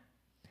na.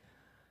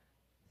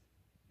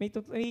 May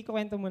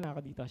kwento muna ako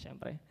dito,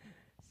 syempre.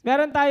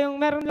 Meron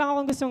lang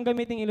akong gustong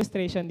gamiting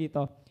illustration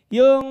dito.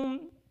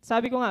 Yung,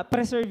 sabi ko nga,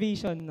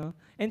 preservation,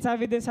 And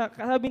sabi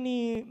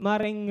ni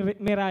Maring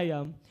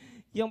Miriam,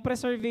 yung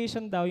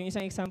preservation daw, yung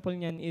isang example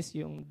niyan is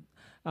yung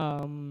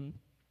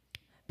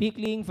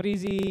pickling,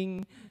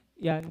 freezing,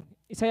 yan.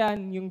 Isa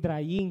yan yung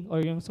drying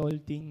or yung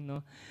salting.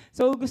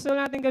 So gusto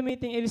natin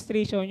gamitin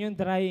illustration yung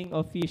drying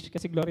of fish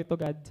kasi glory to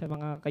God sa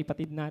mga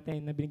kaipatid natin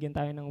na binigyan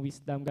tayo ng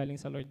wisdom galing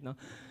sa Lord.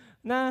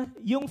 Na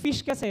yung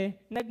fish kasi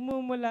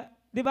nagmumula,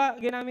 di ba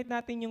ginamit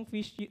natin yung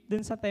fish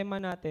dun sa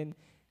tema natin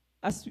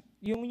as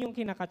yung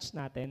kinakatch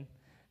natin.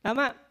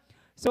 Tama?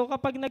 So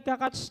kapag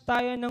nagka-catch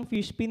tayo ng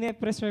fish,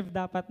 pine-preserve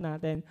dapat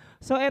natin.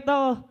 So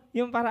ito,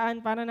 yung paraan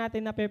para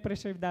natin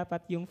na-preserve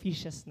dapat yung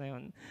fishes na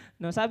yun.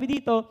 Sabi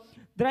dito,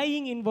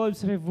 drying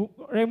involves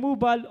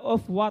removal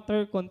of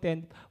water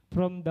content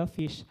from the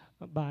fish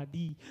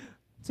body.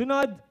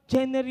 Sunod,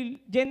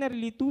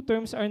 generally two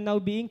terms are now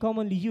being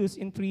commonly used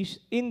in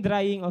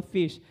drying of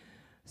fish,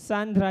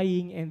 sun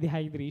drying and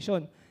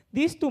dehydration.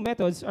 These two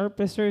methods are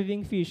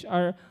preserving fish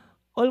are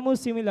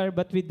almost similar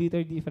but with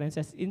little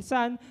differences. In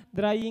sun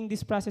drying,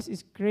 this process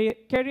is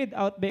carried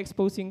out by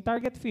exposing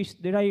target fish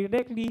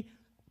directly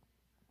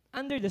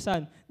under the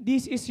sun.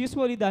 This is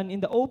usually done in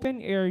the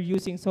open air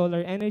using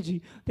solar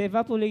energy to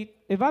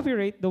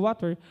evaporate the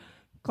water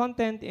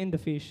content in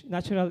the fish.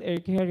 Natural air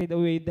carried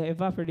away the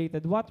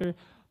evaporated water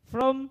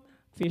from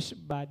fish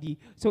body.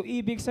 So,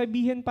 ibig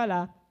sabihin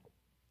pala,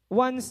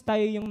 once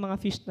tayo yung mga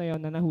fish na yon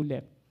na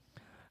nahuli,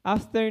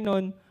 after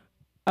nun,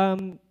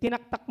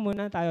 tinaktak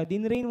muna tayo,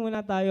 dinrain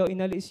muna tayo,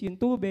 inalis yung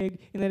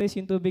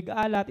tubig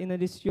alat,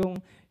 inalis yung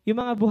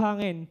mga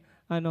buhangin,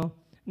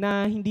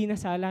 na hindi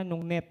nasala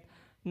nung net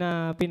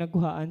na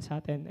pinagkuhaan sa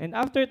atin. And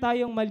after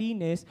tayong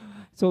malinis,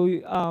 so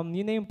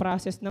yun na yung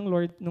process ng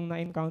Lord nung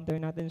na-encounter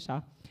natin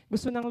siya.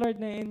 Gusto ng Lord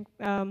na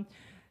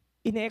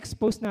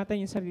ine-expose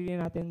natin yung sarili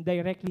natin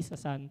directly sa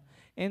sun.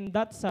 And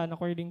that sun,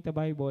 according to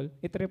Bible,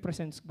 it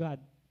represents God.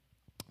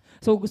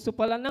 So gusto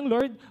pala ng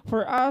Lord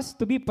for us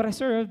to be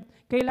preserved,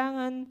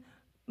 kailangan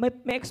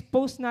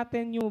ma-expose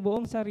natin yung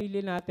buong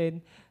sarili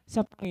natin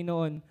sa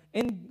Panginoon.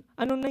 And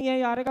anong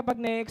nangyayari kapag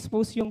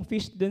na-expose yung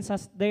fish dun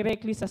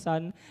directly sa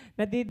sun,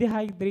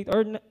 nade-dehydrate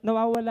or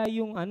nawawala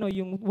yung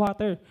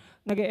water,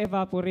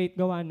 nag-evaporate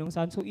gawa ng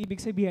sun. So ibig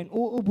sabihin,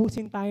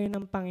 uubusin tayo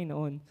ng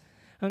Panginoon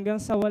hanggang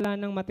sa wala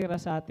nang matira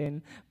sa atin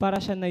para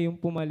siya na yung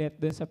pumalit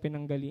dun sa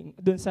pinanggaling,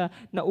 dun sa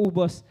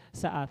naubos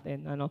sa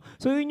atin.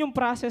 So yun yung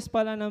process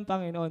pala ng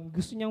Panginoon.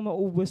 Gusto niyang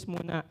maubos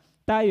muna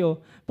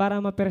tayo para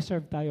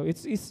ma-preserve tayo.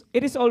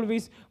 It is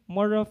always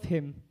more of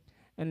Him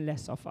and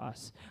less of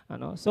us.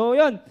 So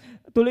yun,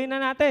 tuloy na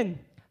natin.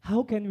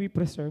 How can we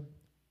preserve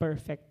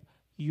perfect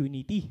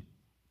unity?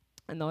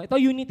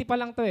 Ito unity pa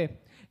lang to eh.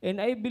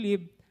 And I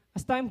believe,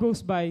 as time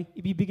goes by,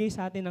 ibibigay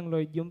sa atin ng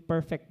Lord yung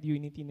perfect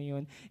unity na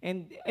yun.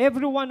 And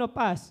every one of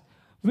us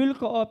will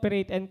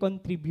cooperate and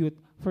contribute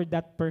for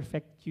that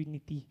perfect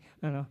unity.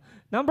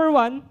 Number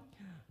 1,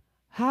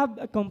 have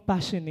a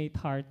compassionate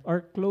heart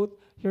or clothe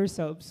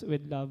yourselves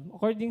with love.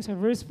 According sa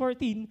verse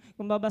 14,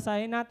 kung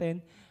babasahin natin,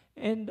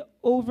 and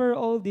over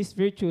all these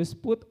virtues,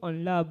 put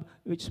on love,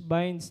 which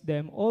binds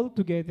them all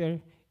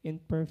together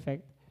in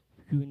perfect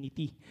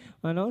unity.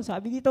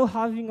 Sabi dito,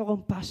 having a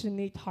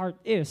compassionate heart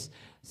is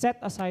set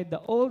aside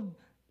the old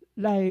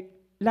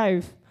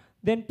life,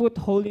 then put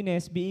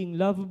holiness,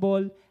 being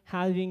lovable,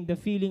 having the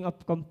feeling of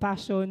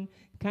compassion,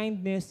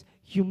 kindness,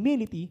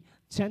 humility,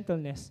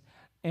 gentleness,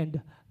 and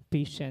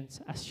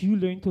patience. As you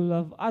learn to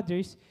love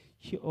others,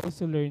 you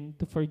also learn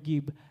to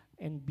forgive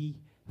and be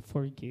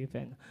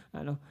forgiven.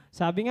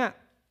 Sabi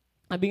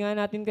nga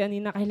natin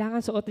kanina,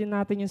 kailangan suotin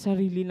natin yung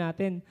sarili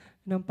natin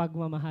ng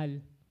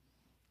pagmamahal.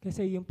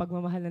 Kasi yung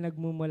pagmamahal na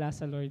nagmumula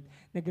sa Lord,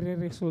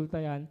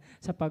 nagre-resulta yan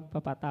sa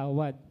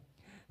pagpapatawad,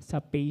 sa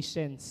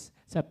patience,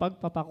 sa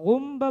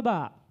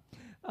pagpapakumbaba,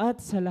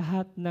 at sa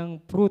lahat ng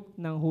fruit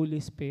ng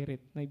Holy Spirit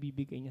na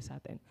ibibigay niya sa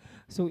atin.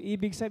 So,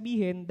 ibig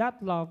sabihin,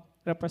 that love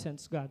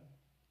represents God.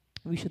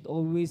 We should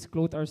always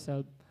clothe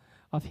ourselves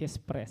of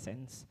His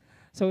presence.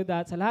 So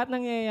that sa lahat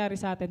ng nangyayari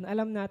sa atin,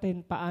 alam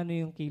natin paano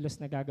yung kilos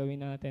na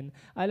gagawin natin.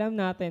 Alam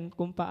natin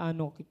kung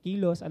paano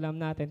kikilos, alam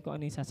natin kung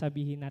ano yung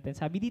sasabihin natin.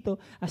 Sabi dito,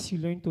 as you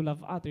learn to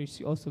love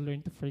others, you also learn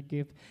to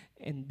forgive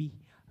and be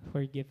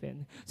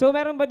forgiven. So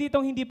meron ba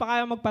ditong hindi pa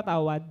kaya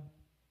magpatawad?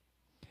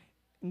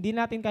 Hindi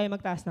natin kaya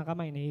magtaas ng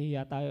kamay,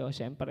 nahihiya tayo,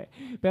 syempre.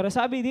 Pero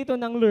sabi dito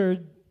ng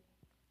Lord,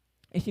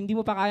 if hindi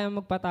mo pa kaya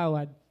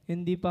magpatawad,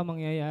 hindi pa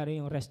mangyayari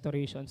yung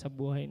restoration sa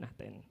buhay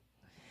natin.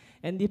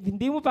 And if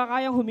hindi mo pa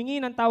kayang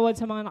humingi ng tawad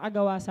sa mga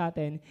nakagawa sa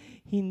atin,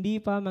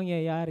 hindi pa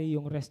mangyayari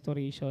yung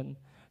restoration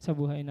sa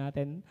buhay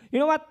natin.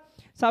 You know what?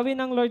 Sabi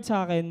ng Lord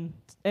sa akin,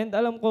 and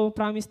alam ko,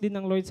 promise din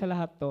ng Lord sa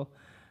lahat to,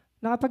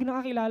 na kapag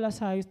nakakilala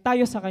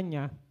tayo sa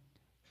Kanya,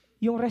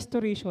 yung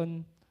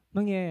restoration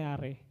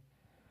mangyayari.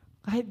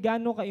 Kahit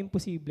gaano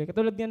ka-imposible.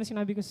 Katulad nga na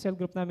sinabi ko sa cell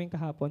group namin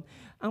kahapon,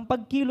 ang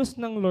pagkilos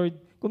ng Lord,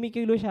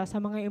 kumikilos siya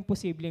sa mga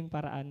imposibleng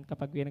paraan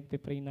kapag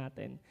nagpe-pray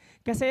natin.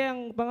 Kasi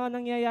ang mga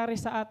nangyayari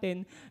sa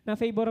atin na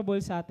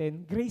favorable sa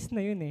atin, grace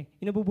na yun eh.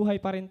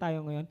 Inabubuhay pa rin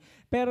tayo ngayon.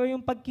 Pero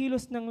yung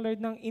pagkilos ng Lord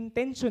ng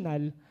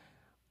intentional,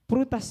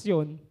 prutas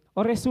yun,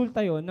 o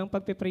resulta yun ng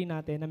pagpe-pray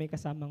natin na may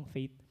kasamang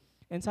faith.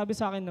 And sabi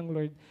sa akin ng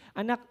Lord,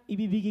 anak,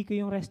 ibibigay ko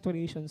yung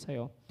restoration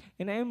sa'yo.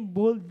 And I am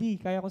boldly,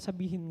 kaya kong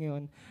sabihin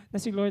ngayon,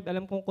 na si Lord,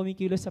 alam kong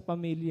kumikilos sa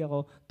pamilya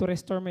ko to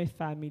restore my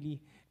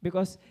family.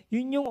 Because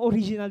yun yung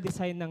original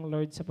design ng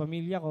Lord sa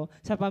pamilya ko,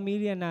 sa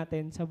pamilya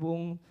natin, sa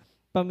buong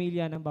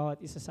pamilya ng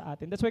bawat isa sa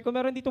atin. That's why kung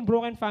meron ditong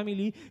broken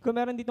family, kung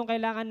meron ditong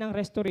kailangan ng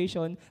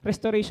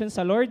restoration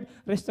sa Lord,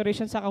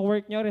 restoration sa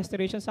ka-work nyo,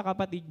 restoration sa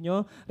kapatid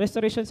nyo,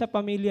 restoration sa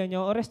pamilya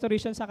nyo, o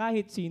restoration sa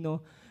kahit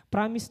sino,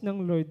 promise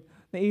ng Lord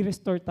na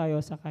i-restore tayo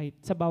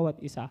sa bawat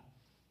isa.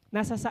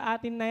 Nasa sa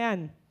atin na yan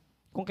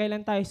kung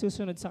kailan tayo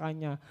susunod sa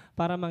Kanya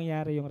para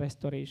mangyari yung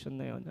restoration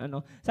na yun.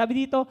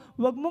 Sabi dito,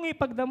 huwag mong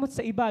ipagdamot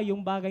sa iba yung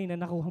bagay na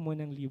nakuha mo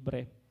ng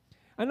libre.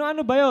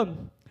 Ano ba yun?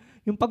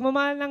 Yung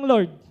pagmamahal ng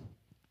Lord.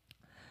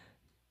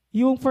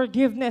 Yung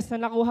forgiveness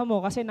na nakuha mo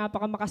kasi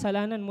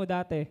napakamakasalanan mo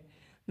dati.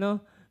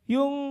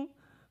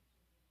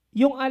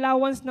 Yung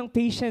allowance ng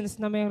patience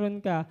na meron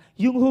ka.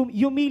 Yung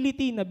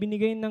humility na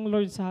binigay ng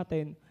Lord sa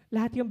atin.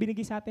 Lahat yung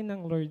binigay sa atin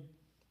ng Lord.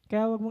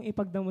 Kaya huwag mong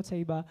ipagdamot sa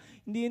iba.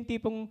 Hindi yung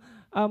tipong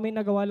may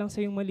nagawa lang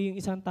sa yung mali yung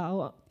isang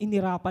tao,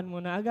 inirapan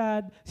mo na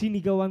agad,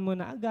 sinigawan mo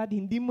na agad,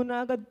 hindi mo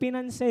na agad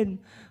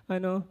pinansin.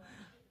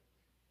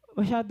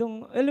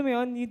 Masyadong, alam mo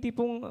yun, yung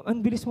tipong ang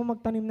bilis mo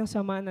magtanim ng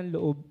sama ng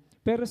loob.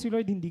 Pero si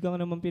Lord, hindi ka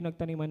naman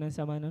pinagtaniman ng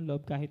sama ng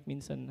loob kahit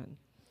minsan nan.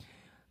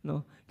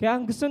 Kaya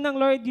ang gusto ng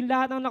Lord, yung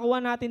lahat ng nakuha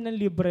natin ng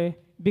libre,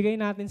 bigay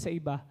natin sa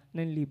iba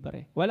ng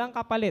libre. Walang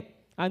kapalit,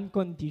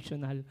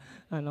 unconditional.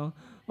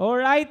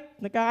 Alright,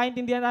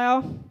 nagkakaintindihan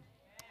tayo?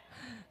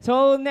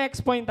 So,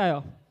 next point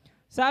tayo.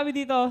 Sabi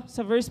dito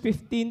sa verse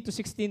 15 to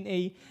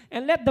 16a,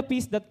 and let the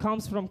peace that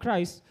comes from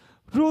Christ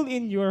rule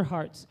in your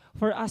hearts.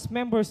 For as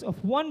members of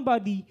one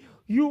body,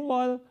 you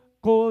all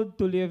called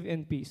to live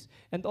in peace.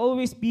 And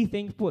always be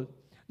thankful.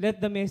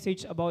 Let the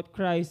message about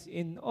Christ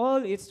in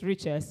all its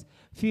riches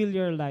fill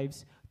your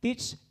lives.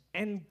 Teach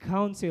and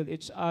counsel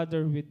each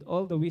other with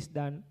all the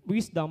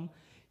wisdom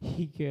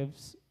He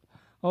gives.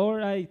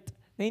 Alright.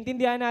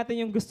 Naintindihan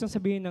natin yung gustong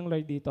sabihin ng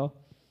Lord dito.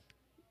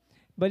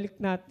 Balik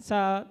natin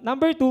sa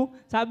number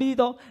 2, sabi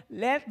dito,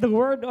 let the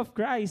word of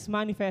Christ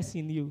manifest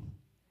in you.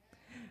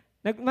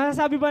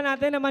 Masasabi ba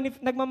natin na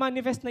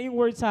nagmamanifest na yung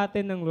word sa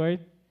atin ng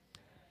Lord?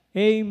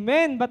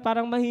 Amen. Ba't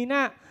parang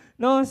mahina?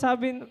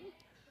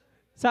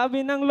 Sabi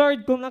ng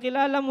Lord, kung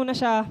nakilala mo na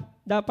siya,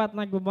 dapat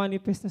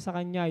nagmamanifest na sa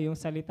Kanya yung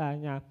salita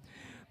niya.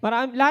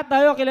 Lahat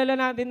tayo, kilala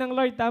natin ng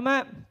Lord,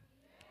 tama?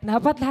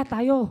 Dapat lahat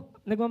tayo,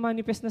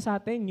 nagmamanifest na sa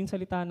atin yung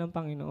salita ng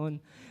Panginoon.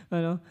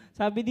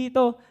 Sabi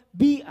dito,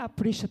 be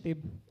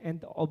appreciative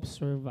and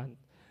observant.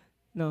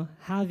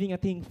 Having a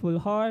thankful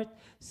heart,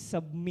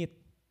 submit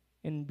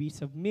and be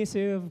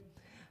submissive,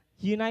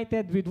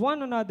 united with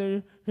one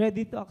another,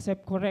 ready to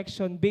accept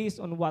correction based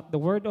on what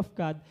the Word of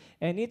God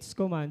and its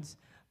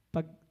commands.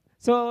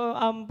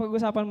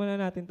 Pag-usapan muna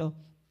natin to.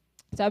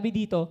 Sabi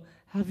dito,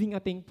 having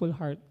a thankful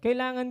heart.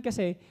 Kailangan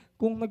kasi,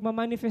 kung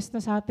magmamanifest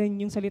na sa atin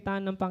yung salita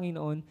ng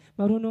Panginoon,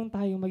 marunong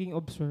tayong maging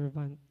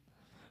observant.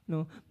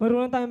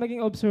 Marunong tayong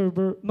maging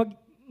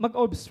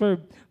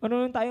mag-observe.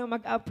 Marunong tayong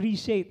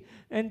mag-appreciate.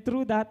 And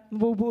through that,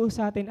 mabubuo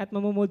sa atin at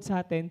mamumod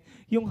sa atin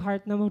yung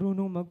heart na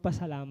marunong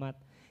magpasalamat.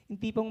 Yung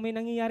tipong may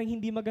nangyayaring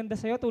hindi maganda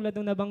sa'yo, tulad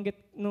ng nabanggit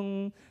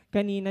nung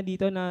kanina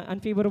dito na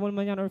unfavorable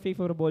man yan or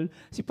favorable,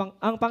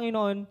 ang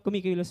Panginoon,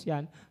 kumikilos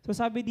yan. So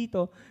sabi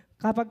dito,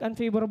 kapag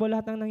unfavorable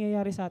lahat ng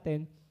nangyayari sa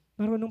atin,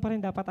 marunong pa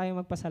rin dapat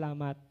tayong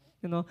magpasalamat.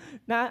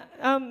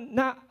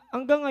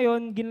 Hanggang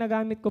ngayon,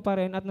 ginagamit ko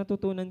pa rin at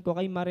natutunan ko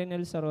kay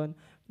Marinel Saron,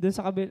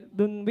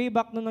 doon way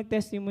back nung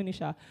nag-testimony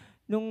siya,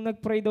 nung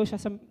nag-pray daw siya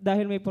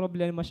dahil may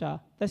problema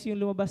siya, tapos yung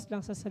lumabas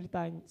lang sa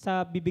salita,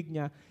 sa bibig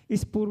niya,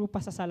 is puro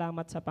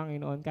pasasalamat sa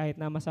Panginoon kahit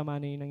na masama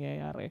na yung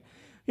nangyayari.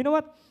 You know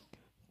what?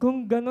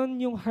 Kung ganon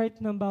yung heart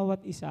ng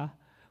bawat isa,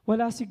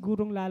 wala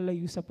sigurong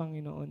lalayo sa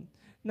Panginoon.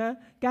 Na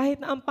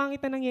kahit na ang pangit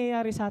na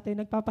nangyayari sa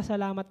atin,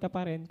 nagpapasalamat ka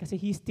pa rin kasi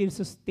He still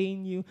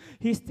sustain you.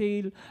 He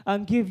still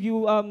give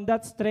you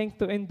that strength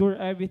to endure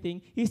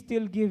everything. He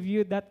still give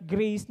you that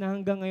grace na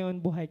hanggang ngayon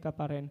buhay ka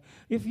pa rin.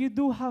 If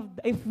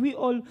we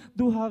all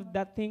do have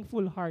that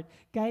thankful heart,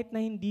 kahit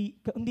na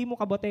hindi mo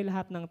kabotay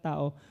lahat ng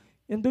tao,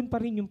 nandun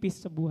pa rin yung peace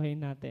sa buhay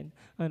natin.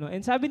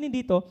 And sabi ni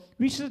dito,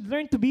 we should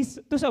learn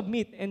to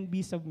submit and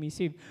be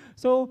submissive.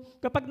 So,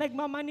 kapag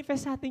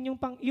nagmamanifest sa atin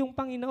yung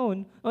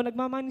Panginoon, o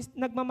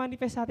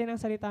nagmamanifest sa atin ang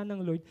salita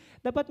ng Lord,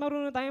 dapat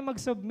marunong tayong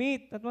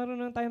mag-submit at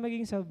marunong tayong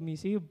maging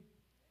submissive.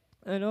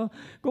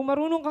 Kung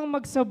marunong kang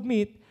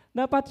mag-submit,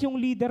 dapat yung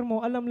leader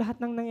mo alam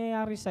lahat ng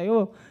nangyayari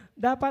sa'yo.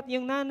 Dapat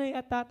yung nanay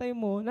at tatay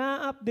mo,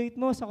 na-update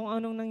mo sa kung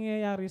anong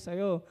nangyayari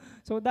sa'yo.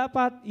 So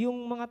dapat yung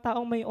mga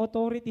taong may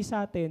authority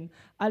sa atin,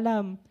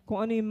 alam kung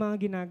ano yung mga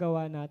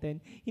ginagawa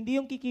natin. Hindi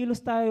yung kikilos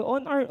tayo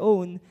on our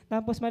own,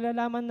 tapos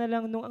malalaman na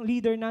lang nung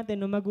leader natin,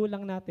 nung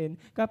magulang natin,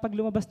 kapag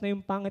lumabas na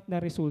yung pangit na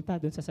resulta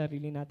dun sa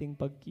sarili nating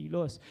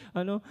pagkilos.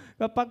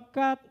 Kapag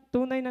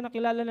tunay na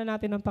nakilala na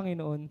natin ang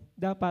Panginoon,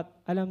 dapat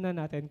alam na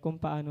natin kung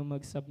paano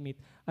mag-submit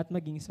at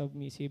maging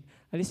submissive.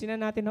 Alisin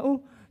na natin na,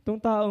 itong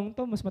taong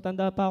to, mas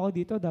matanda pa ako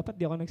dito, dapat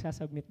di ako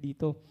nagsasubmit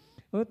dito.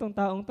 Itong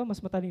taong to, mas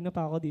matalino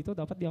pa ako dito,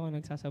 dapat di ako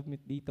nagsasubmit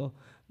dito.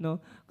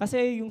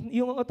 Kasi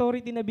yung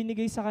authority na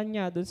binigay sa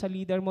kanya, doon sa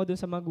leader mo, doon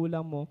sa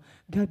magulang mo,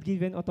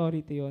 God-given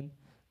authority yon.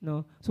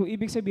 So,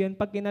 ibig sabihin,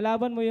 pag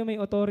kinalaban mo yung may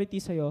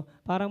authority sa'yo,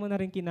 para mo na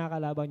rin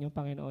kinakalaban yung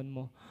Panginoon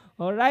mo.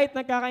 Alright,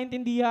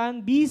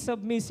 nagkakaintindihan, be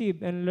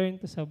submissive and learn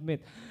to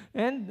submit.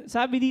 And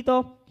sabi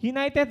dito,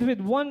 united with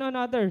one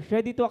another,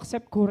 ready to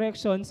accept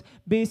corrections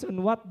based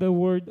on what the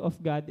Word of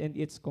God and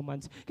its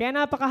commands. Kaya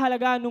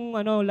napakahalaga nung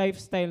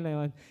lifestyle na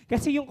yun.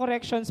 Kasi yung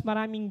corrections,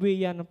 maraming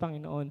way yan ng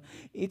Panginoon.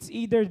 It's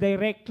either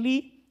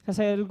directly,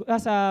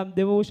 sa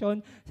devotion,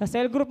 sa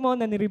cell group mo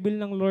na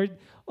nireveal ng Lord,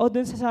 o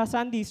dun sa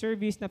Sunday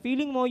service na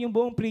feeling mo yung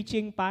buong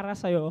preaching para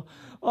sa'yo,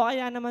 o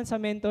kaya naman sa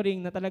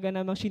mentoring na talaga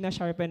namang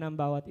sinasharpen ang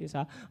bawat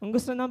isa. Ang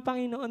gusto ng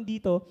Panginoon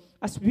dito,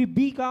 as we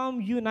become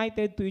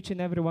united to each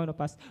and every one of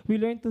us, we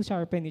learn to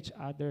sharpen each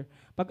other.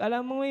 Pag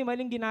alam mo may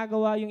maling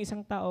ginagawa yung isang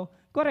tao,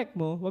 correct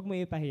mo, huwag mo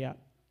ipahiya.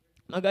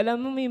 Pag alam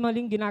mo may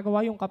maling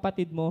ginagawa yung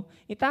kapatid mo,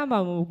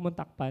 itama mo, huwag mong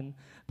takpan.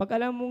 Pag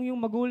alam mo yung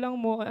magulang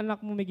mo,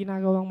 anak mo may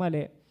ginagawang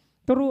mali,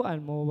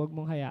 turuan mo, huwag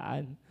mong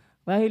hayaan.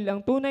 Dahil ang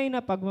tunay na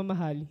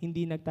pagmamahal,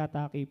 hindi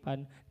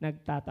nagtatakipan,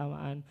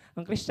 nagtatamaan.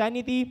 Ang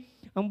Christianity,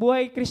 ang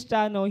buhay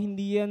Kristiyano,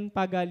 hindi yan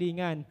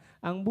pagalingan.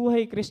 Ang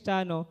buhay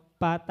Kristiyano,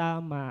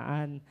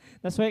 patamaan.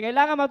 That's why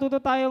kailangan matuto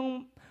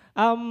tayong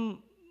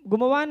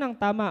gumawa ng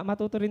tama,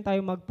 matuto rin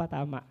tayong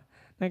magpatama.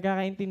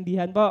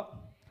 Nagkakaintindihan po?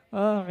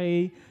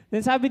 Okay.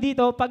 Then sabi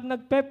dito, pag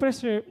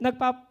nape-preserve,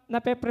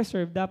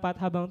 dapat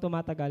habang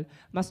tumatagal,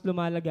 mas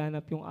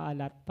lumalaganap yung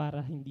alat para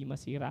hindi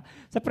masira.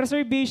 Sa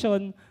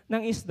preservation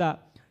ng isda,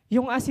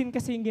 yung asin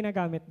kasi yung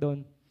ginagamit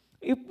doon.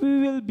 If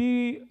we will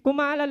be,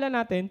 kung maalala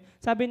natin,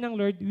 sabi ng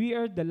Lord, we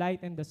are the light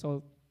and the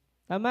salt.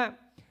 Tama?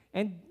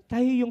 And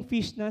tayo yung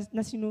fish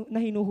na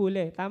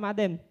hinuhuli. Tama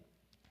din.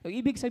 So,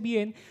 ibig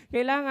sabihin,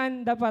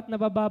 kailangan dapat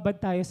nabababad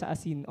tayo sa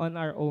asin on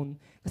our own.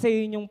 Kasi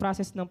yun yung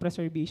process ng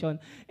preservation.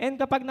 And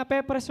kapag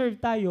nape-preserve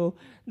tayo,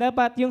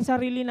 dapat yung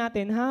sarili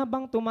natin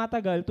habang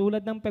tumatagal,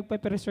 tulad ng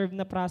pagpe-preserve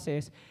na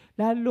process,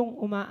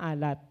 lalong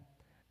umaalat.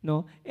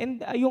 No? And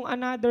yung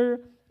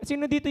another,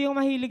 sino dito yung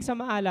mahilig sa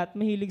maalat,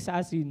 mahilig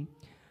sa asin?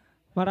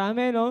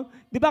 Marami, no?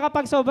 Di ba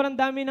kapag sobrang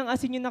dami ng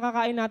asin yung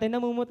nakakain natin,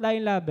 namumutla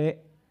yung labi?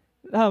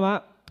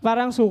 Tama?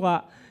 Parang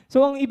suka.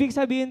 So, ang ibig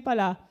sabihin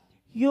pala,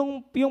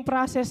 yung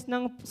process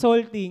ng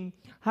salting,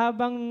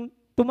 habang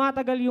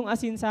tumatagal yung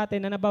asin sa atin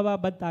na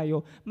nabababad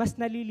tayo, mas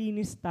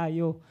nalilinis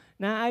tayo.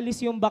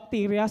 Naaalis yung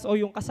bacteria o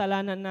yung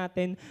kasalanan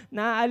natin,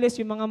 naaalis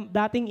yung mga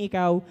dating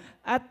ikaw,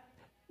 at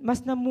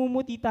mas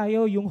namumuti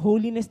tayo, yung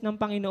holiness ng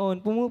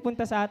Panginoon,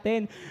 pumupunta sa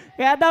atin.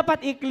 Kaya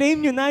dapat i-claim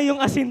nyo na yung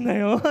asin na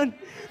yun.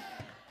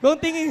 Kung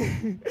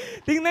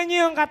tingnan nyo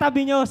yung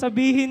katabi nyo,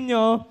 sabihin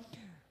nyo,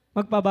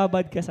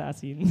 magpababad ka sa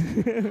asin.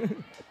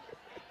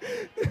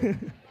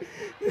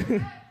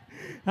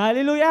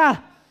 Hallelujah!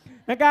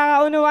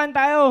 Nagkakaunawaan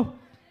tayo.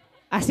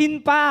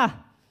 Asin pa.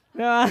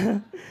 Diba?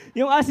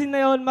 Yung asin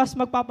na yun, mas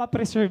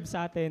magpapapreserve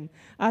sa atin.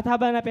 At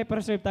habang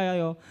nape-preserve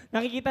tayo,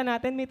 nakikita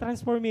natin may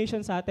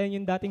transformation sa atin.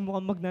 Yung dating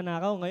mukhang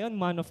magnanakaw, ngayon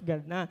man of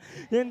God na.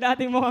 Yung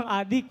dating mukhang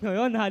addict,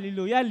 ngayon,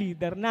 hallelujah,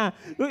 leader na.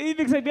 Yung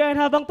ibig sabihin,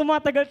 habang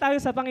tumatagal tayo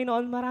sa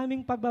Panginoon,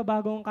 maraming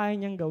pagbabagong kaya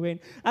niyang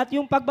gawin. At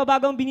yung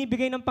pagbabagong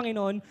binibigay ng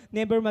Panginoon,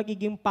 never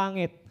magiging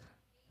pangit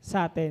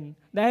sa atin.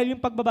 Dahil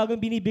yung pagbabagong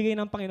binibigay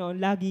ng Panginoon,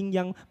 laging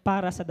yang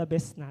para sa the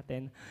best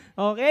natin.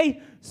 Okay?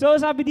 So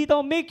sabi dito,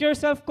 make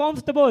yourself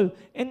comfortable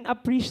and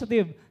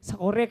appreciative sa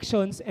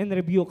corrections and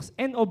rebukes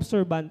and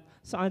observant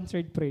sa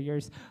answered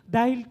prayers.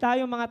 Dahil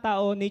tayo mga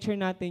tao, nature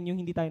natin yung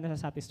hindi tayo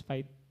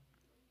nasasatisfied.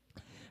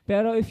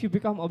 Pero if you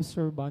become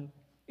observant,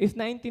 if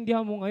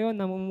naintindihan mo ngayon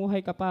na mamumuhay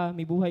ka pa,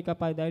 may buhay ka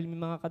pa dahil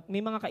may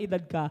mga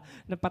kaedad ka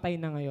na patay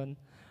na ngayon,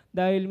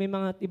 dahil may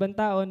mga ibang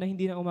tao na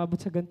hindi na umabot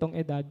sa gantong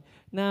edad,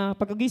 na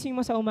pagkagising mo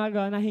sa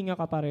umaga, nahinga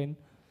ka pa rin,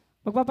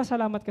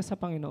 magpapasalamat ka sa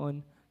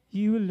Panginoon.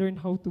 You will learn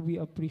how to be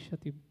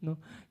appreciative. No?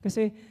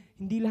 Kasi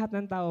hindi lahat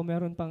ng tao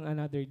meron pang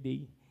another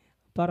day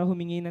para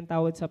humingi ng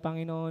tawad sa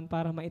Panginoon,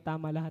 para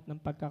maitama lahat ng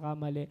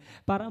pagkakamali,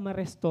 para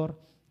ma-restore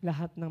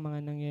lahat ng mga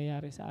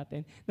nangyayari sa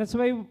atin. That's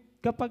why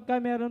kapag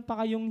meron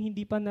pa kayong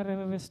hindi pa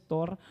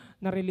nare-restore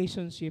na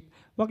relationship,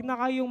 wag na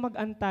kayong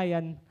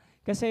mag-antayan.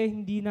 Kasi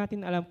hindi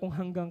natin alam kung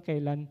hanggang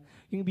kailan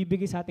yung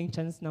bibigay sa ating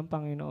chance ng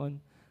Panginoon.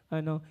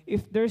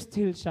 If there's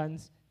still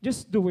chance,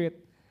 just do it.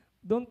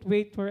 Don't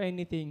wait for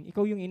anything.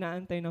 Ikaw yung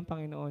inaantay ng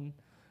Panginoon.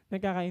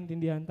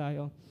 Nagkakaintindihan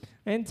tayo.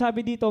 And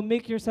sabi dito,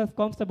 make yourself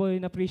comfortable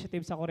and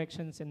appreciative sa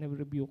corrections and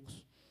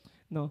rebukes.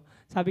 No?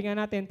 Sabi nga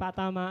natin,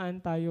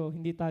 patamaan tayo,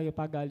 hindi tayo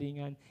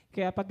pagalingan.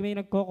 Kaya pag may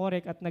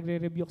nagko-correct at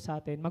nagre-rebuke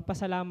sa atin,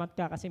 magpasalamat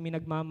ka kasi may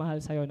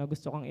nagmamahal sa'yo na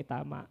gusto kang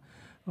itama.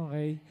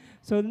 Okay.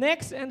 So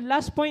next and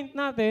last point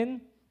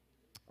natin,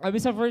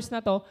 sa verse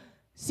na to,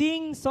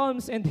 sing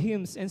psalms and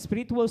hymns and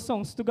spiritual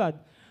songs to God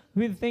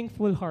with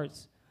thankful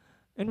hearts.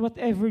 And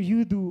whatever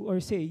you do or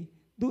say,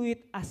 do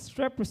it as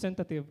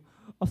representative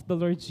of the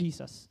Lord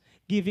Jesus,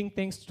 giving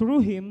thanks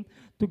through Him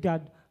to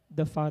God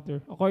the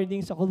Father,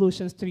 according sa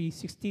Colossians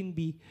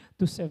 3:16b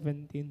to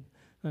 17.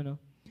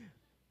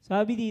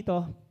 Sabi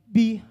dito,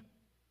 be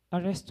a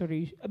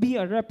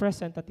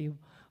representative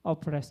of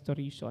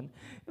restoration.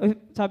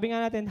 Sabi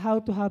nga natin,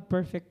 how to have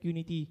perfect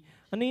unity.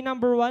 Ano yung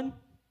number 1?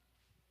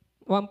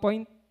 1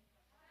 point?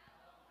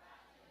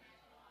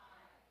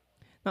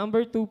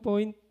 Number 2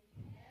 point?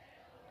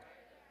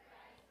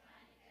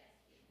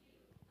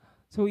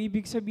 So,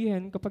 ibig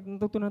sabihin, kapag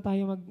natutunan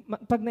tayo,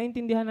 pag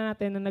naintindihan na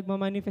natin na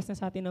nagmamanifest na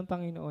sa atin ng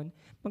Panginoon,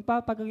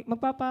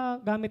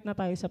 magpapagamit na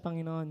tayo sa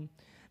Panginoon.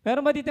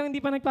 Meron ba dito hindi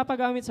pa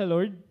nagpapagamit sa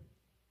Lord?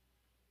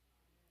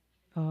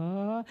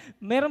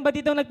 Meron ba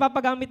dito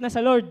nagpapagamit na sa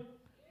Lord?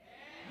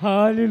 Yeah.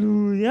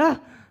 Hallelujah!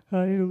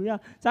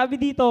 Hallelujah! Sabi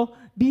dito,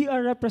 be a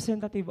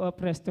representative of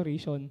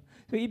restoration.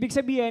 So, ibig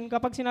sabihin,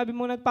 kapag sinabi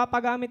mo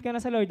nagpapagamit ka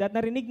na sa Lord at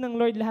narinig ng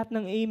Lord lahat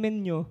ng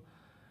amen nyo,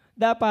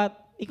 dapat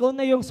Ikaw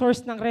na yung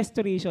source ng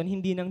restoration,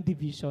 hindi ng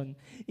division.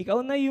 Ikaw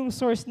na yung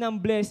source ng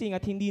blessing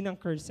at hindi ng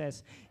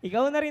curses.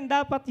 Ikaw na rin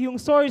dapat yung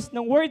source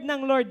ng word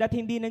ng Lord at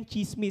hindi ng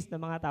chismis ng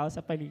mga tao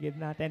sa paligid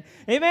natin.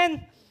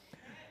 Amen?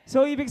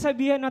 So, ibig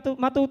sabihin,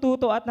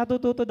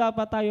 natututo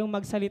dapat tayong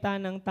magsalita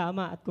ng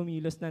tama at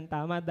kumilos ng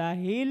tama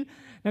dahil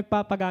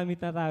nagpapagamit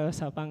na tayo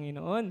sa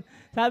Panginoon.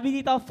 Sabi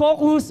dito,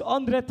 focus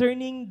on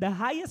returning the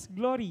highest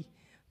glory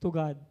to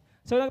God.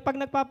 So, pag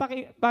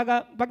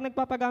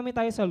nagpapagamit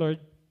tayo sa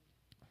Lord,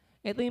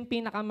 ito yung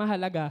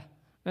pinakamahalaga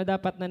na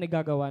dapat na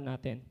nagagawa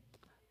natin.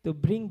 To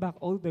bring back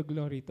all the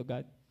glory to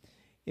God.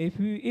 If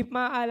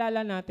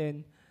maaalala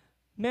natin,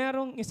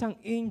 merong isang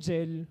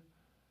angel,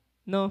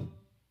 no,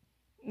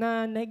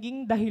 na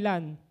naging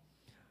dahilan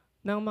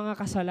ng mga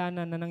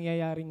kasalanan na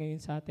nangyayari ngayon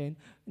sa atin,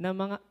 na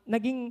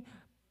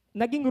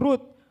naging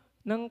root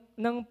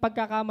ng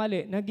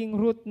pagkakamali, naging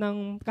root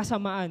ng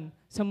kasamaan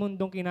sa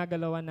mundong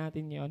kinagalawan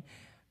natin ngayon,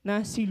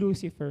 na si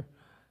Lucifer.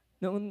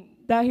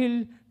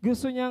 Dahil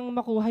gusto niyang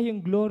makuha yung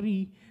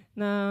glory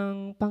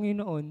ng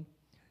Panginoon,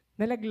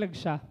 nalaglag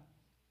siya,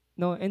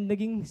 no? And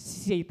naging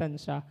Satan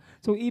siya.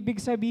 So,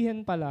 ibig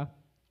sabihin pala,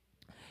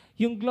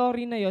 yung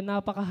glory na yon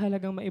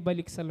napakahalagang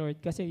maibalik sa Lord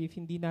kasi if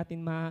hindi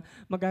natin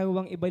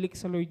magagawang ibalik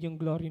sa Lord yung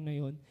glory na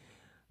yon,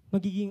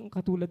 magiging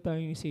katulad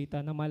tayo ni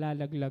Satan na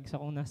malalaglag sa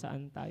kung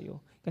nasaan tayo.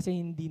 Kasi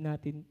hindi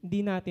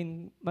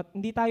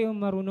tayo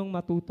marunong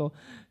matuto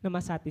na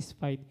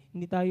masatisfied.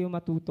 Hindi tayo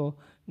matuto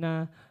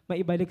na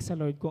maibalik sa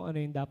Lord kung ano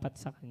yung dapat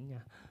sa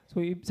Kanya. So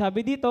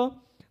sabi dito,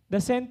 the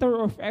center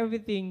of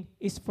everything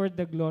is for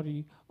the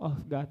glory of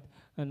God.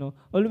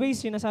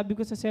 Always, sinasabi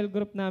ko sa cell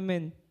group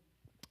namin,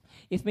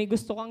 if may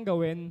gusto kang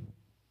gawin,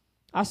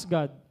 ask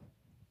God.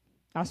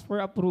 Ask for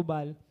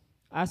approval.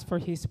 Ask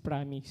for His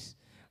promise.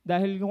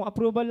 Dahil kung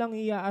approval lang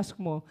i-ask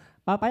mo,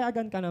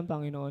 papayagan ka ng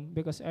Panginoon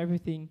because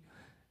everything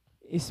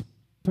is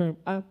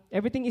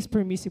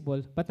permissible,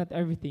 but not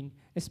everything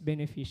is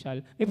beneficial.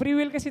 May free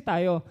will kasi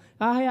tayo.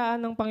 Hahayaan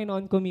ng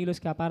Panginoon kumilos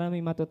ka para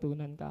may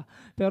matutunan ka.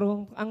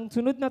 Pero ang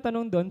sunod na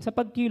tanong doon, sa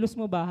pagkilos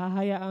mo ba,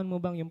 hahayaan mo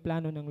bang yung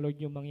plano ng Lord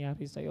yung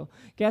mangyari sa'yo?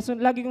 Kaya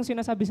lagi kong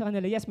sinasabi sa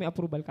kanila, yes, may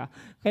approval ka.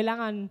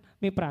 Kailangan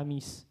may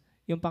promise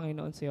yung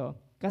Panginoon sa'yo.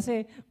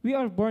 Kasi we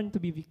are born to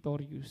be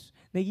victorious.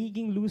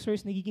 Nagiging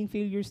losers, nagiging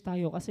failures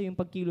tayo kasi yung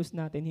pagkilos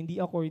natin hindi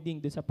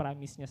according do sa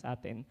promise niya sa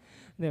atin.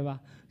 Diba?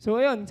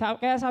 So ayun,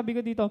 kaya sabi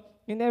ko dito,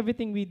 in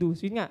everything we do,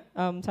 so yun nga,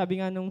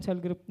 sabi nga nung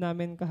cell group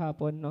namin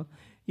kahapon, no,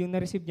 yung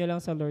na-receive niya lang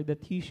sa Lord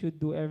that He should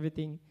do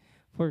everything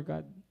for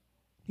God.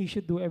 He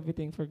should do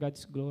everything for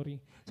God's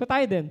glory. So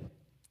tayo din,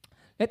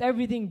 let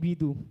everything we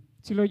do,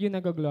 si Lord yung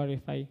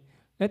nag-glorify.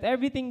 Let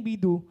everything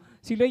we do,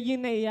 si Lord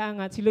yung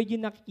naiangat, si Lord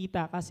yung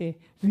nakikita kasi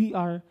we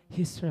are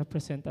His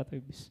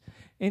representatives.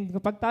 And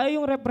kapag tayo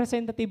yung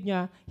representative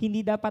niya,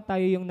 hindi dapat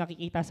tayo yung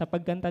nakikita sa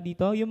pagkanta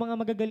dito. Yung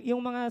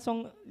mga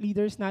song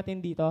leaders natin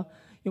dito,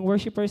 yung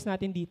worshipers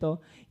natin dito,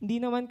 hindi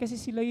naman kasi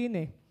sila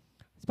yun eh.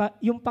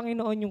 Yung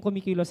Panginoon yung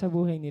kumikilos sa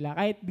buhay nila.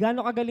 Kahit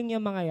gaano kagaling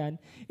yung mga yan,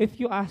 if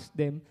you ask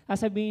them,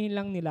 sasabihin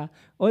lang nila,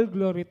 all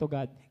glory to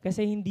God.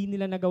 Kasi hindi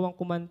nila nagawang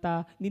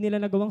kumanta, hindi nila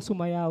nagawang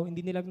sumayaw,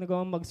 hindi nila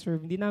nagawang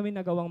mag-serve, hindi namin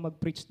nagawang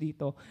mag-preach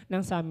dito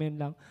nang sa amin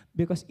lang.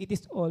 Because it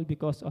is all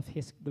because of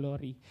His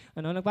glory.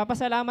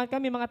 Nagpapasalamat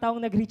kami, may mga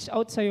taong nag-reach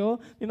out sa'yo,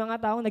 may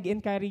mga taong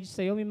nag-encourage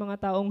sa'yo, may mga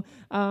taong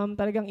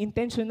talagang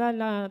intentional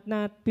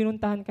na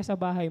pinuntahan ka sa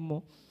bahay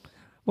mo.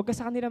 Huwag ka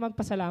sa kanila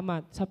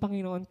magpasalamat. Sa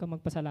Panginoon ka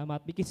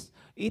magpasalamat because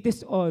it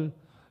is all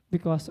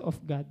because of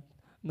God.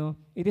 No?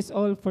 It is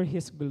all for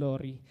His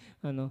glory.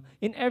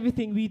 In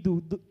everything we do,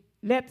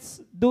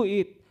 let's do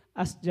it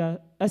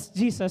as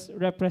Jesus'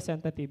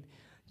 representative.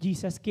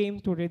 Jesus came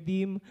to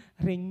redeem,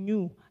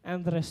 renew,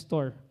 and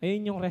restore.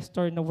 Ayun yung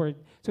restore na word.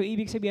 So,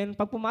 ibig sabihin,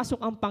 pag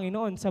pumasok ang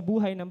Panginoon sa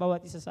buhay ng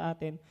bawat isa sa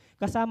atin,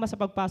 kasama sa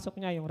pagpasok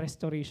niya yung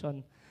restoration.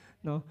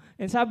 No?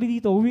 And sabi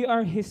dito, we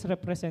are His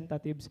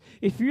representatives.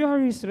 If we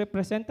are His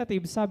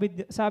representatives,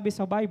 sabi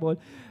sa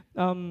Bible,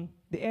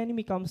 the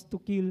enemy comes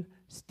to kill,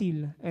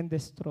 steal, and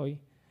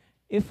destroy.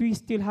 If we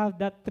still have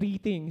that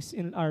three things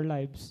in our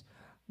lives,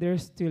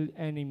 there's still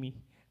enemy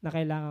na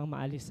kailangang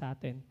maalis sa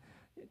atin.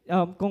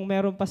 Kung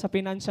meron pa sa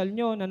financial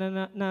nyo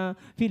na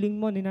feeling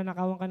mo,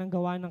 ninanakawan ka ng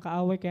gawa ng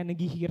kaaway, kaya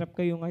naghihirap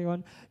kayo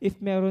ngayon.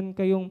 If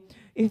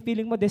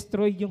feeling mo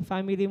destroyed yung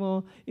family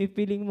mo, if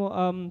feeling mo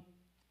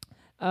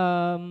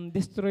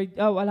destroyed,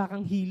 wala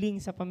kang healing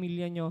sa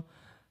pamilya nyo,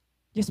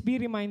 just be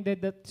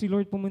reminded that si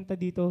Lord pumunta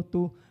dito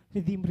to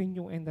redeem,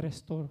 renew, and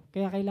restore.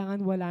 Kaya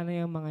kailangan wala na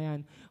yung mga yan.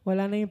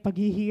 Wala na yung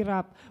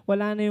paghihirap,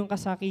 wala na yung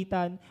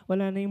kasakitan,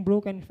 wala na yung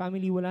broken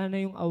family, wala na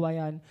yung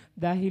awayan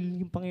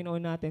dahil yung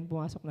Panginoon natin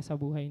pumasok na sa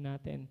buhay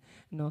natin.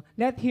 No?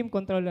 Let Him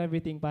control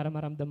everything para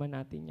maramdaman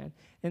natin yan.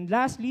 And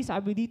lastly,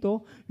 sabi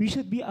dito, we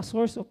should be a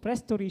source of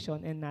restoration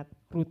and not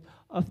root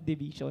of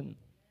division.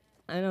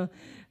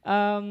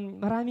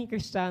 Maraming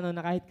Kristiyano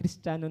na kahit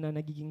Kristiyano na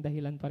nagiging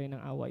dahilan pa rin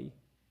ng away.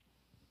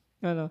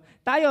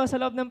 Tayo sa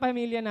loob ng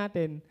pamilya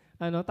natin,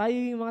 tayo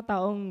yung mga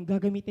taong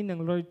gagamitin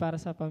ng Lord para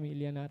sa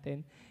pamilya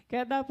natin.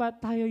 Kaya dapat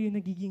tayo yung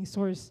nagiging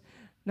source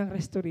ng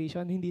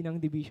restoration, hindi ng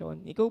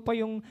division. Ikaw pa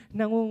yung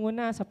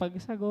nangunguna sa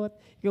pagsagot,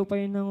 ikaw pa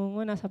yung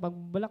nangunguna sa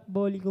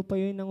pagbalakbol, ikaw pa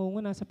yung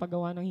nangunguna sa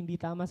paggawa ng hindi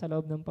tama sa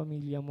loob ng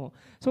pamilya mo.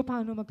 So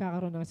paano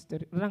magkakaroon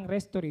ng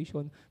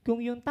restoration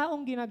kung yung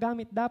taong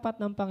ginagamit dapat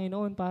ng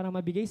Panginoon para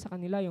mabigay sa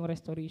kanila yung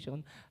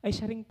restoration ay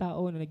siya ring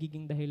tao na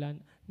nagiging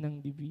dahilan ng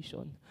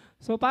division.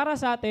 So para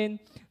sa atin,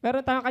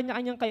 meron tayong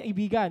kanya-kanyang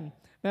kaibigan,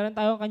 meron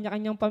tayong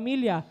kanya-kanyang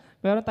pamilya,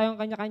 meron tayong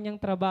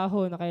kanya-kanyang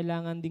trabaho na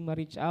kailangan ding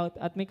ma-reach out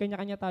at may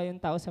kanya-kanya tayong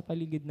tao sa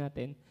paligid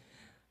natin.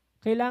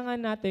 Kailangan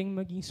nating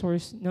maging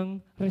source ng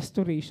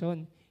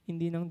restoration,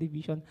 hindi ng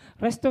division.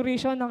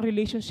 Restoration ng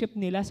relationship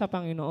nila sa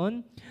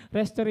Panginoon,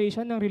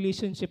 restoration ng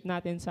relationship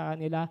natin sa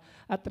kanila,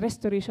 at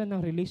restoration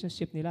ng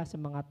relationship nila sa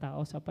mga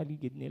tao sa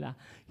paligid nila.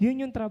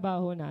 Yun yung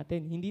trabaho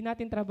natin. Hindi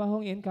natin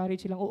trabahong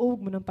i-encourage silang, oo,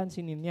 huwag mo nang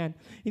pansinin yan.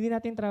 Hindi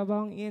natin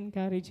trabahong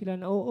i-encourage sila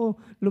na, oo,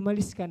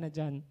 lumalis ka na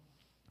dyan.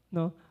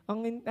 No?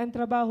 Ang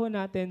trabaho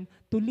natin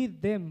to lead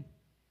them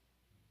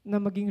na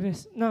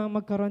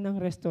magkaroon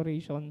ng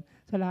restoration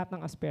sa lahat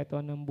ng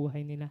aspeto ng buhay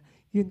nila.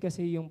 Yun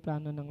kasi yung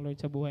plano ng Lord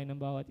sa buhay ng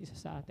bawat isa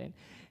sa atin.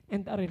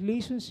 And a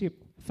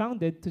relationship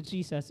founded to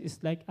Jesus is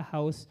like a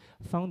house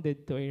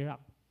founded to a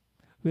rock.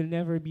 Will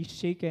never be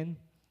shaken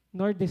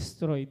nor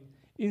destroyed.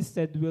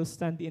 Instead, will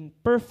stand in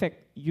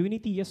perfect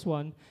unity as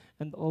one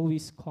and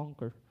always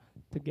conquer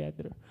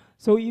together.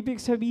 So,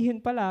 ibig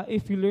sabihin pala,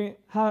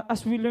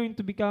 as we learn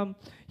to become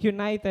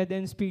united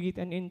in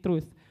spirit and in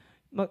truth,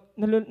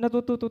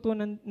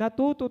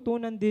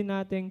 natututunan din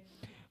nating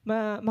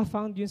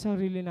ma-found yung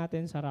sarili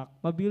natin sa rock.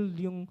 Ma-build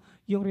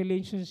yung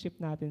relationship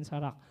natin sa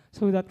rock.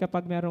 So that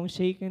kapag merong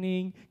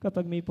shakening,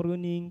 kapag may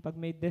pruning, pag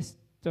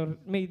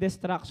may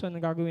destruction na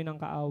gagawin ng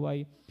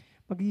kaaway,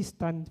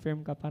 mag-stand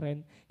firm ka pa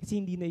rin. Kasi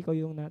hindi na ikaw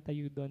yung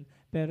natayo doon.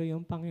 Pero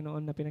yung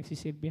Panginoon na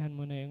pinagsisilbihan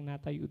mo na yung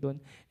natayo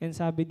doon. And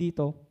sabi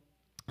dito,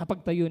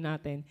 kapag tayo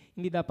natin,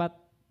 hindi dapat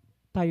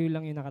tayo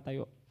lang yung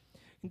nakatayo.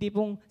 Hindi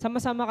pong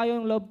sama-sama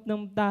kayong loob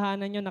ng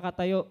tahanan nyo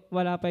nakatayo,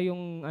 wala pa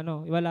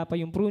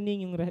yung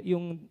pruning,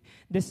 yung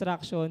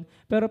distraction.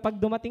 Pero pag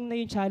dumating na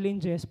yung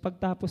challenges,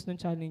 pagtapos ng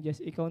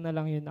challenges, ikaw na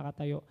lang yung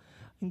nakatayo.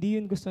 Hindi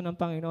yun gusto ng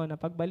Panginoon na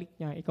pagbalik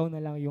niya, ikaw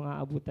na lang yung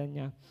aabutan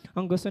niya.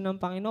 Ang gusto ng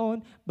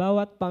Panginoon,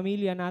 bawat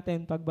pamilya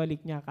natin,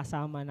 pagbalik niya,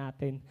 kasama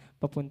natin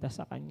papunta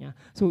sa Kanya.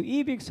 So,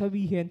 ibig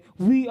sabihin,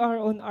 we are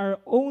on our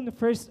own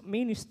first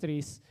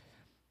ministries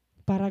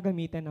para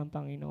gamitin ng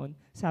Panginoon.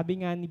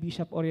 Sabi nga ni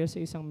Bishop Oriel sa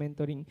isang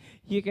mentoring,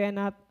 you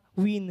cannot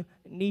win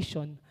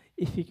nation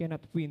if you cannot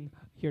win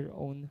your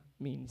own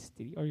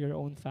ministry or your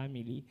own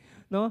family.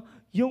 No?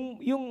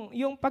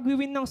 Yung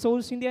pag-win ng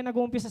souls, hindi yan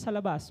nag-uumpisa sa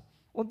labas.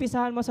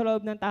 Umpisahan mo sa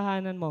loob ng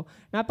tahanan mo.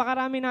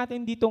 Napakarami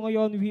natin dito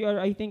ngayon, we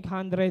are I think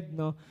 100,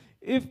 no?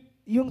 If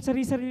yung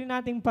sarili-sarili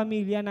nating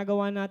pamilya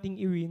nagawa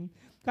nating i-win,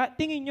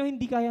 tingin nyo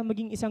hindi kaya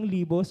maging 1,000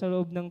 sa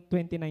loob ng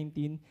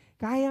 2019?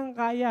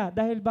 Kayang-kaya.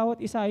 Dahil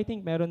bawat isa, I think,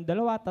 meron 2,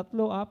 3,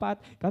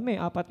 4. Kami,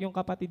 4 yung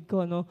kapatid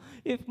ko, no?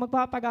 If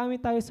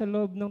magpapagamit tayo sa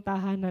loob ng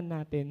tahanan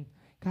natin,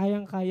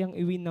 kayang-kayang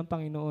i-win ng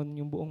Panginoon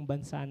yung buong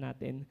bansa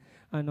natin.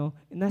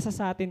 Nasa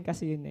sa atin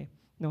kasi yun eh.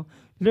 No?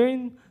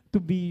 Learn to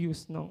be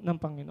used ng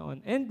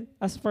Panginoon. And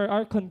as for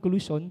our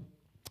conclusion,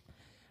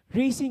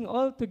 raising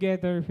all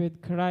together with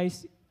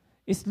Christ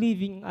is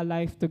living a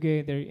life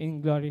together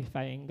in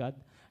glorifying God,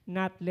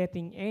 not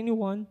letting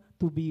anyone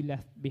to be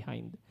left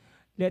behind.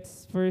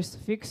 Let's first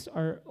fix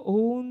our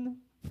own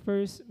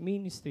first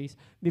ministries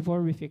before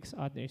we fix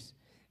others.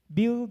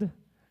 Build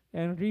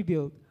and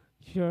rebuild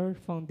your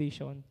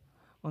foundation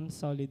on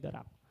solid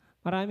rock.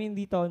 Maraming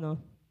dito,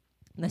 no,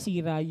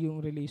 nasira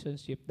yung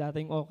relationship.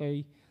 Dating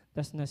okay,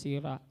 tas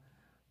nasira.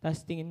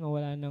 Tas tingin mo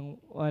wala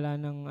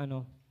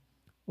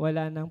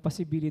nang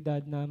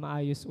posibilidad na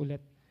maayos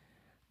ulit.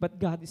 But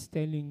God is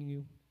telling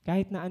you,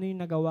 kahit na ano yung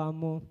nagawa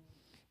mo,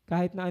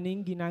 kahit na ano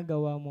yung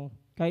ginagawa mo,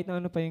 kahit na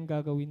ano pa yung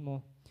gagawin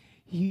mo,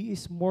 He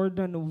is more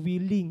than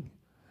willing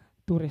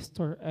to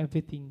restore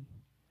everything.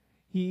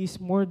 He is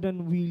more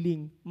than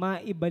willing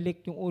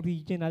maibalik yung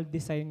original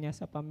design niya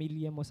sa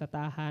pamilya mo, sa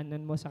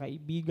tahanan mo, sa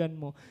kaibigan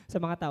mo, sa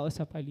mga tao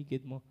sa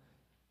paligid mo.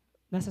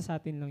 Nasa sa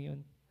atin lang yun.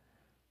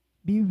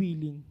 Be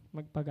willing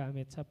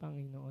magpagamit sa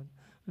Panginoon.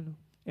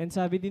 And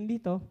sabi din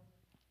dito,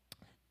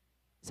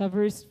 sa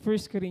verse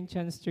 1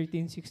 Corinthians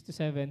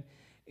 13:6-7,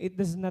 it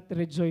does not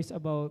rejoice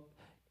about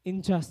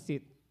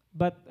injustice,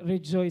 but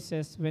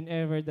rejoices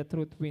whenever the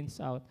truth wins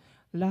out.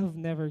 Love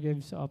never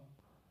gives up,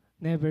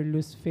 never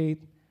lose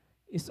faith,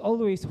 is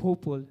always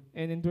hopeful,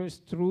 and endures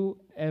through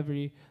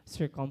every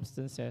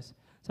circumstances.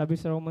 Sabi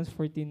sa Romans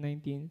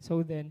 14:19,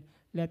 so then,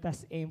 let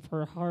us aim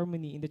for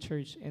harmony in the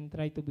church and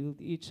try to build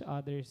each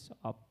others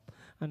up.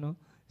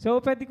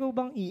 So, pwede ko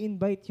bang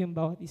i-invite yung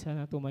bawat isa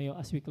na tumayo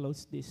as we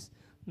close this?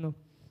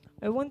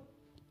 I want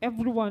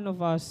every one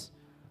of us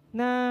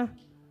na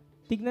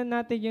tignan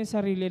natin yung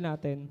sarili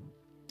natin.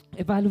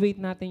 Evaluate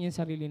natin yung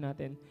sarili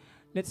natin.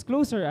 Let's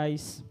close our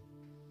eyes.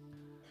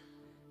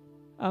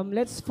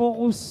 Let's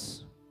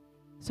focus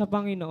sa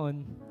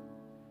Panginoon.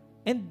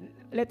 And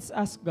let's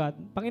ask God,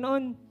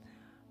 Panginoon,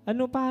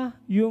 ano pa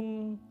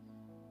yung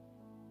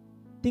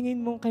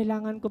tingin mong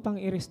kailangan ko pang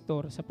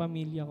i-restore sa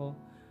pamilya ko?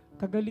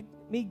 Kagalit,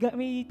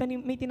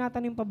 may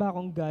tinatanim pa ba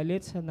akong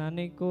galit sa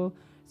nanay ko,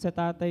 sa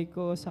tatay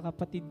ko, sa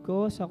kapatid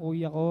ko, sa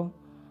kuya ko?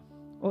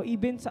 O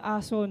even sa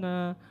aso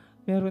na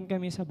meron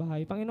kami sa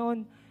bahay.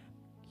 Panginoon,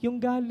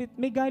 yung galit,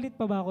 may galit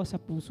pa ba ako sa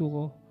puso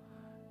ko?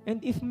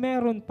 And if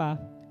meron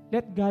pa,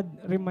 let God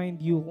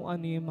remind you kung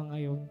ano yung mga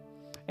yun.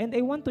 And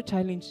I want to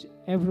challenge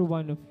every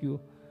one of you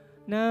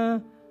na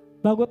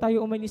bago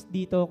tayo umalis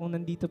dito, kung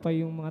nandito pa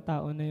yung mga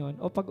tao na yon,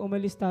 o pag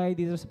umalis tayo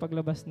dito sa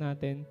paglabas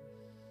natin,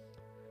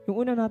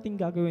 yung una nating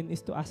gagawin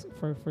is to ask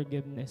for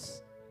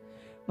forgiveness.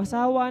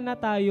 Masawa na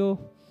tayo,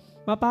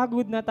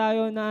 mapagod na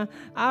tayo na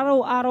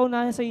araw-araw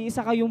nasa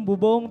isa kayong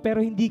bubong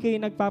pero hindi kayo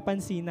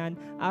nagpapansinan.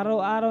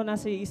 Araw-araw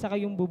nasa isa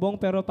kayong bubong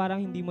pero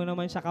parang hindi mo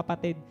naman siya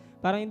kapatid.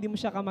 Parang hindi mo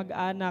siya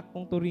kamag-anak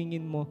kung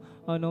turingin mo.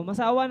 Ano?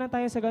 Masawa na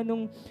tayo sa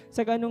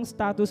ganung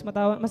status,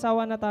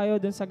 masawa na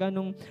tayo dun sa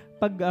ganung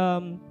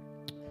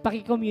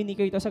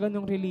paki-communicate o sa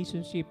ganung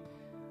relationship.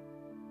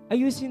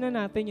 Ayusin na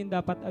natin yung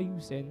dapat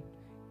ayusin.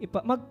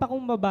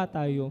 Magpakumbaba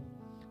tayo.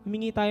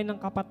 Humingi tayo ng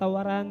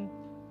kapatawaran.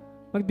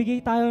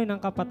 Magbigay tayo ng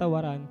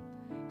kapatawaran.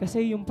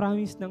 Kasi yung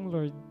promise ng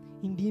Lord,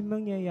 hindi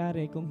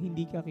mangyayari kung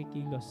hindi ka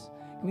kikilos.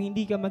 Kung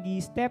hindi ka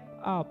mag-i-step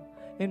up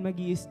and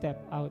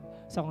mag-i-step out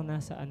sa kung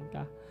nasaan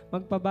ka.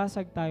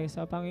 Magpabasag tayo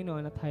sa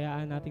Panginoon at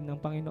hayaan natin ng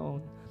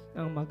Panginoon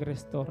ang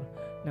mag-restore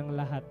ng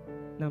lahat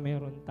na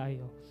meron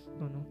tayo.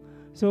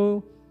 So,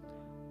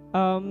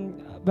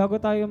 bago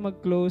tayo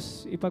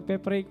mag-close,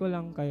 ipagpe-pray ko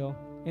lang kayo.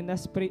 And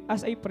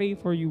as I pray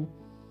for you,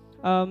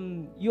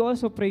 you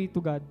also pray to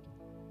God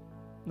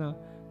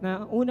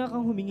na una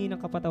kang humingi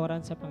ng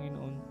kapatawaran sa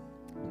Panginoon.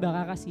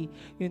 Baka kasi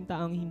yung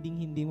taong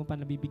hindi mo pa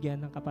nabibigyan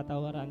ng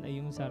kapatawaran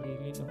ay yung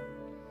sarili,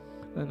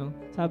 no?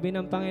 Sabi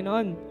ng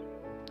Panginoon,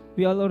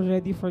 we are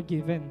already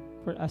forgiven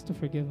for us to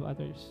forgive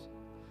others.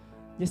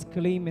 Just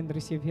claim and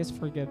receive His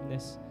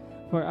forgiveness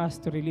for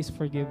us to release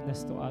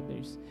forgiveness to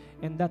others.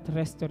 And that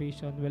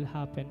restoration will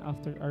happen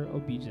after our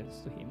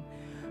obedience to Him.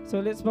 So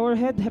let's bow our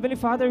head. Heavenly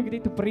Father, we're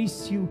going to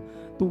praise you,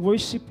 to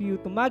worship you,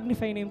 to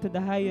magnify your name to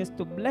the highest,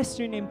 to bless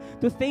your name,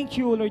 to thank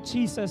you, Lord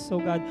Jesus, oh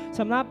God,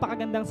 sa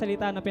napakagandang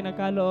salita na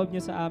pinagkaloob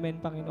niyo sa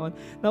amin, Panginoon.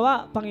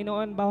 Nawa,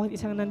 Panginoon, bawat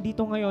isang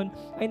nandito ngayon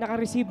ay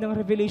nakareceive ng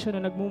revelation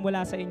na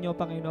nagmumula sa inyo,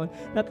 Panginoon.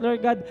 That,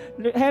 Lord God,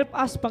 help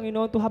us,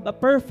 Panginoon, to have a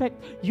perfect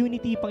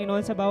unity,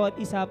 Panginoon, sa bawat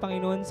isa,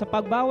 Panginoon. Sa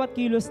pagbawat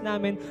kilos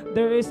namin,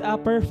 there is a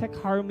perfect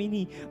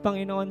harmony,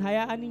 Panginoon.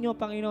 Hayaan ninyo,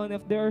 Panginoon,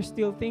 if there are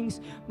still things,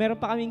 meron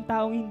pa kaming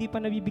taong hindi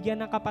pa nabibigyan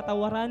ng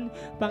kapatawaran,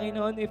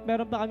 Panginoon. If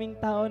meron pa kaming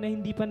tao na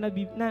hindi pa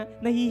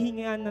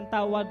nahihingaan ng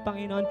tawad,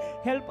 Panginoon,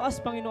 help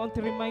us, Panginoon,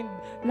 to remind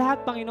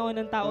lahat, Panginoon,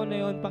 ng tao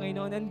na yon,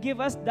 Panginoon. And give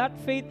us that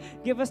faith,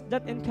 give us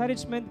that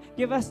encouragement,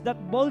 give us that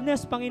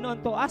boldness,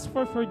 Panginoon, to ask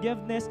for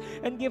forgiveness,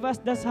 and give us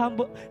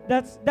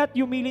that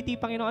humility,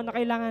 Panginoon, na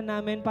kailangan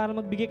namin para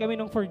magbigay kami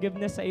ng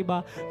forgiveness sa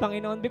iba,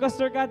 Panginoon. Because,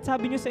 Lord God,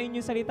 sabi niyo sa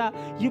inyong salita,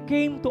 you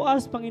came to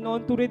us,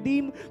 Panginoon, to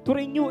redeem, to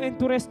renew, and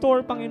to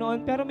restore,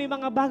 Panginoon. Pero may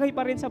mga bagay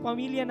pa rin sa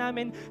pamilya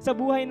namin, sa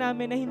buhay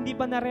namin na hindi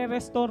pa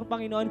nare-restore,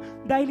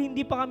 Panginoon, dahil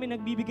hindi pa kami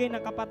nagbibigay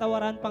ng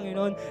kapatawaran,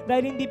 Panginoon,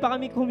 dahil hindi pa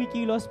kami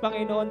kumikilos,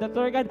 Panginoon. That,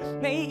 Lord God,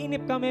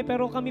 naiinip kami,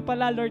 pero kami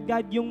pala, Lord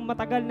God, yung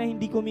matagal na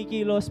hindi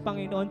kumikilos,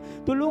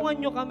 Panginoon. Tulungan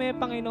nyo kami,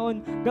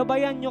 Panginoon,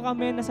 gabayan nyo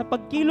kami na sa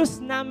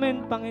pagkilos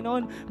namin,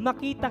 Panginoon,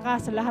 makita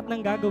ka sa lahat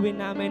ng gagawin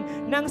namin.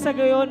 Nang sa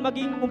gayon,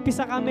 maging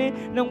umpisa kami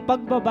ng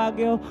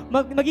pagbabago,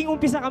 maging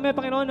umpisa kami,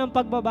 Panginoon, ng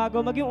pagbabago,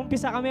 maging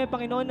umpisa kami,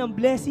 Panginoon, ng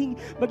blessing,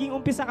 maging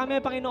umpisa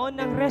kami, Panginoon,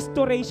 ng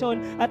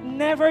restoration, at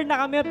never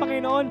na kami,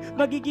 Panginoon,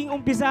 magiging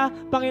umpisa,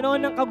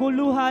 Panginoon, ng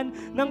kaguluhan,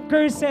 ng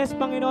curses,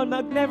 Panginoon.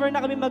 Never na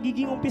kami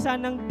magiging umpisa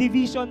ng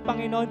division,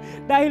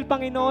 Panginoon. Dahil,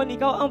 Panginoon,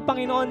 Ikaw ang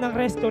Panginoon ng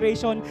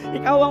restoration.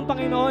 Ikaw ang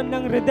Panginoon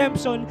ng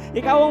redemption.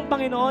 Ikaw ang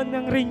Panginoon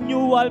ng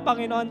renewal,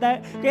 Panginoon.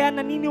 Kaya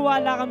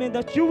naniniwala kami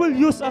that you will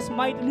use us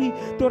mightily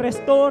to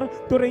restore,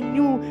 to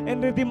renew,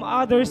 and redeem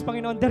others,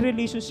 Panginoon. Their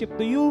relationship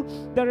to you,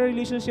 their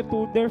relationship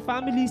to their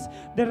families,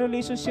 their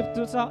relationship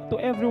to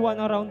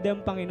everyone around them,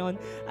 Panginoon.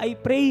 I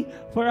pray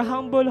for a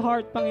humble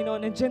heart,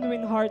 Panginoon, and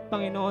genuine heart,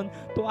 Panginoon,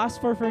 to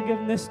ask for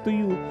forgiveness to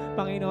you,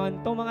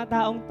 Panginoon. Itong mga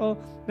taong to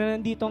na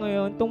nandito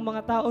ngayon, itong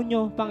mga tao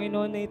nyo,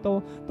 Panginoon, na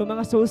ito, itong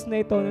mga souls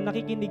na ito na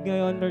nakikinig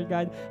ngayon, Lord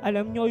God,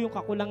 alam nyo yung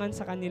kakulangan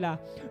sa kanila.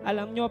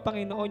 Alam nyo,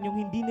 Panginoon, yung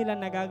hindi nila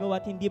nagagawa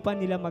at hindi pa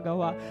nila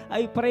magawa.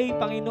 I pray,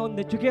 Panginoon,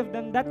 that you give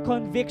them that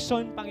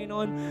conviction,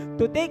 Panginoon,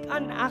 to take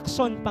an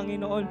action,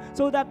 Panginoon,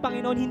 so that,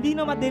 Panginoon, hindi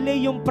na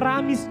ma-delay yung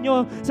promise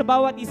nyo sa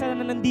bawat isa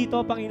na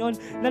nandito,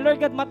 Panginoon, na, Lord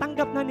God,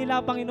 matanggap na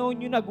nila,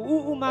 Panginoon, yung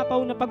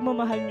nag-uumapaw na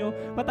pagmamahal nyo,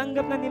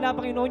 matanggap na nila,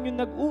 Panginoon, yung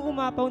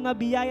nag-uumapaw na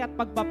biyaya at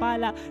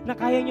pagpapala na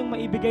kaya niyong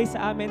maibigay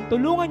sa amin.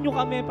 Tulungan niyo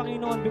kami,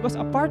 Panginoon, because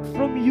apart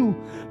from you,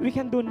 we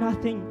can do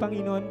nothing,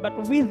 Panginoon. But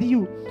with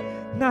you,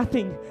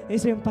 nothing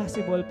is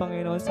impossible,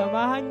 Panginoon.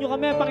 Samahan niyo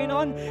kami,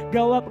 Panginoon.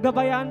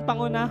 Gabayaan,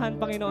 pangunahan,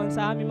 Panginoon,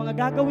 sa aming mga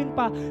gagawin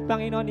pa.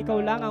 Panginoon,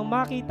 ikaw lang ang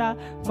makita,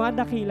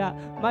 madakila,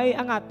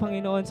 maiangat,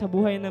 Panginoon, sa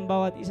buhay ng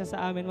bawat isa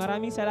sa amin.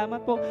 Maraming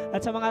salamat po.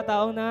 At sa mga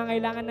taong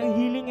nangangailangan ng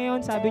healing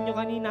ngayon, sabi niyo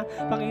kanina,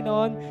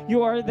 Panginoon,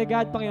 you are the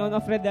God, Panginoon,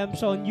 of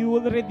redemption. You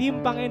will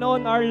redeem,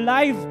 Panginoon, our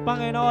life,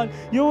 Panginoon.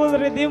 You will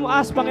redeem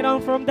us,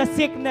 Panginoon, from the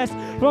sickness,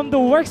 from the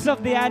works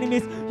of the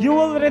enemies. You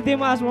will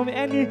redeem us from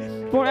any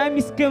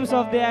schemes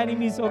of the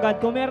enemies, O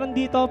God. Kung meron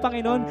dito,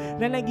 Panginoon,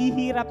 na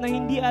naghihirap, na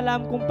hindi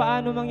alam kung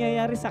paano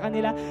mangyayari sa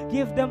kanila,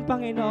 give them,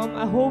 Panginoon,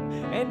 a hope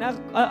and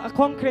a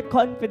concrete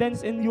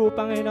confidence in you,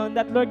 Panginoon,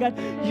 that, Lord God,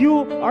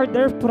 you are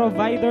their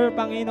provider,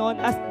 Panginoon.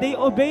 As they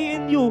obey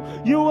in you,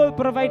 you will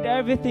provide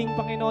everything,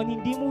 Panginoon.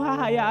 Hindi mo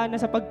hahayaan na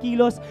sa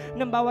pagkilos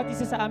ng bawat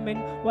isa sa amin,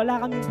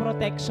 wala kaming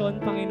protection,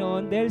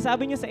 Panginoon. Dahil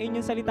sabi niyo sa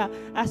inyong salita,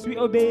 as we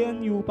obey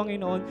in you,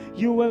 Panginoon,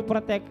 you will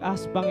protect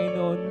us,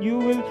 Panginoon.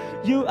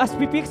 As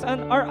we fix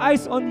our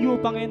eyes on you,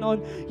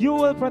 Panginoon, you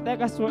will protect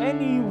us from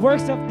any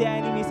works of the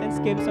enemies and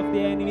schemes of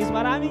the enemies.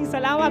 Maraming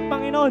salamat,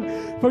 Panginoon,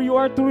 for you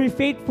are truly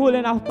faithful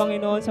enough,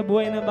 Panginoon, sa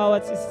buhay ng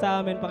bawat isa sa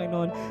amin,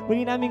 Panginoon.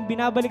 Muli namin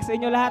binabalik sa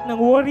inyo lahat ng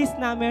worries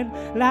namin,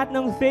 lahat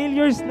ng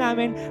failures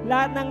namin,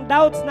 lahat ng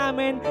doubts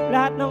namin,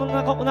 lahat ng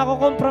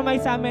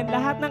nakokompromise sa amin,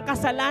 lahat ng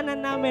kasalanan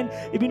namin,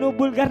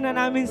 ibinubulgar na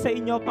namin sa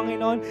inyo,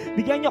 Panginoon.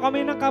 Bigyan nyo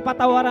kami ng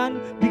kapatawaran,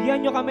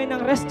 bigyan nyo kami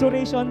ng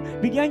restoration,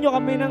 bigyan nyo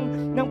kami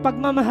ng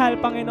pagmamahal,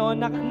 Panginoon,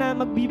 na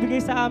magbibigay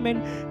sa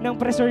amin ng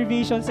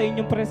preservation sa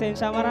inyong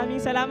presensya. Maraming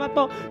salamat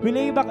po. We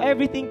lay back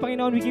everything,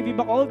 Panginoon. We give you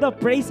back all the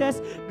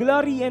praises,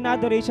 glory, and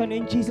adoration.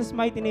 In Jesus'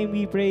 mighty name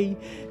we pray.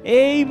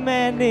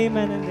 Amen,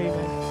 amen, and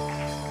amen.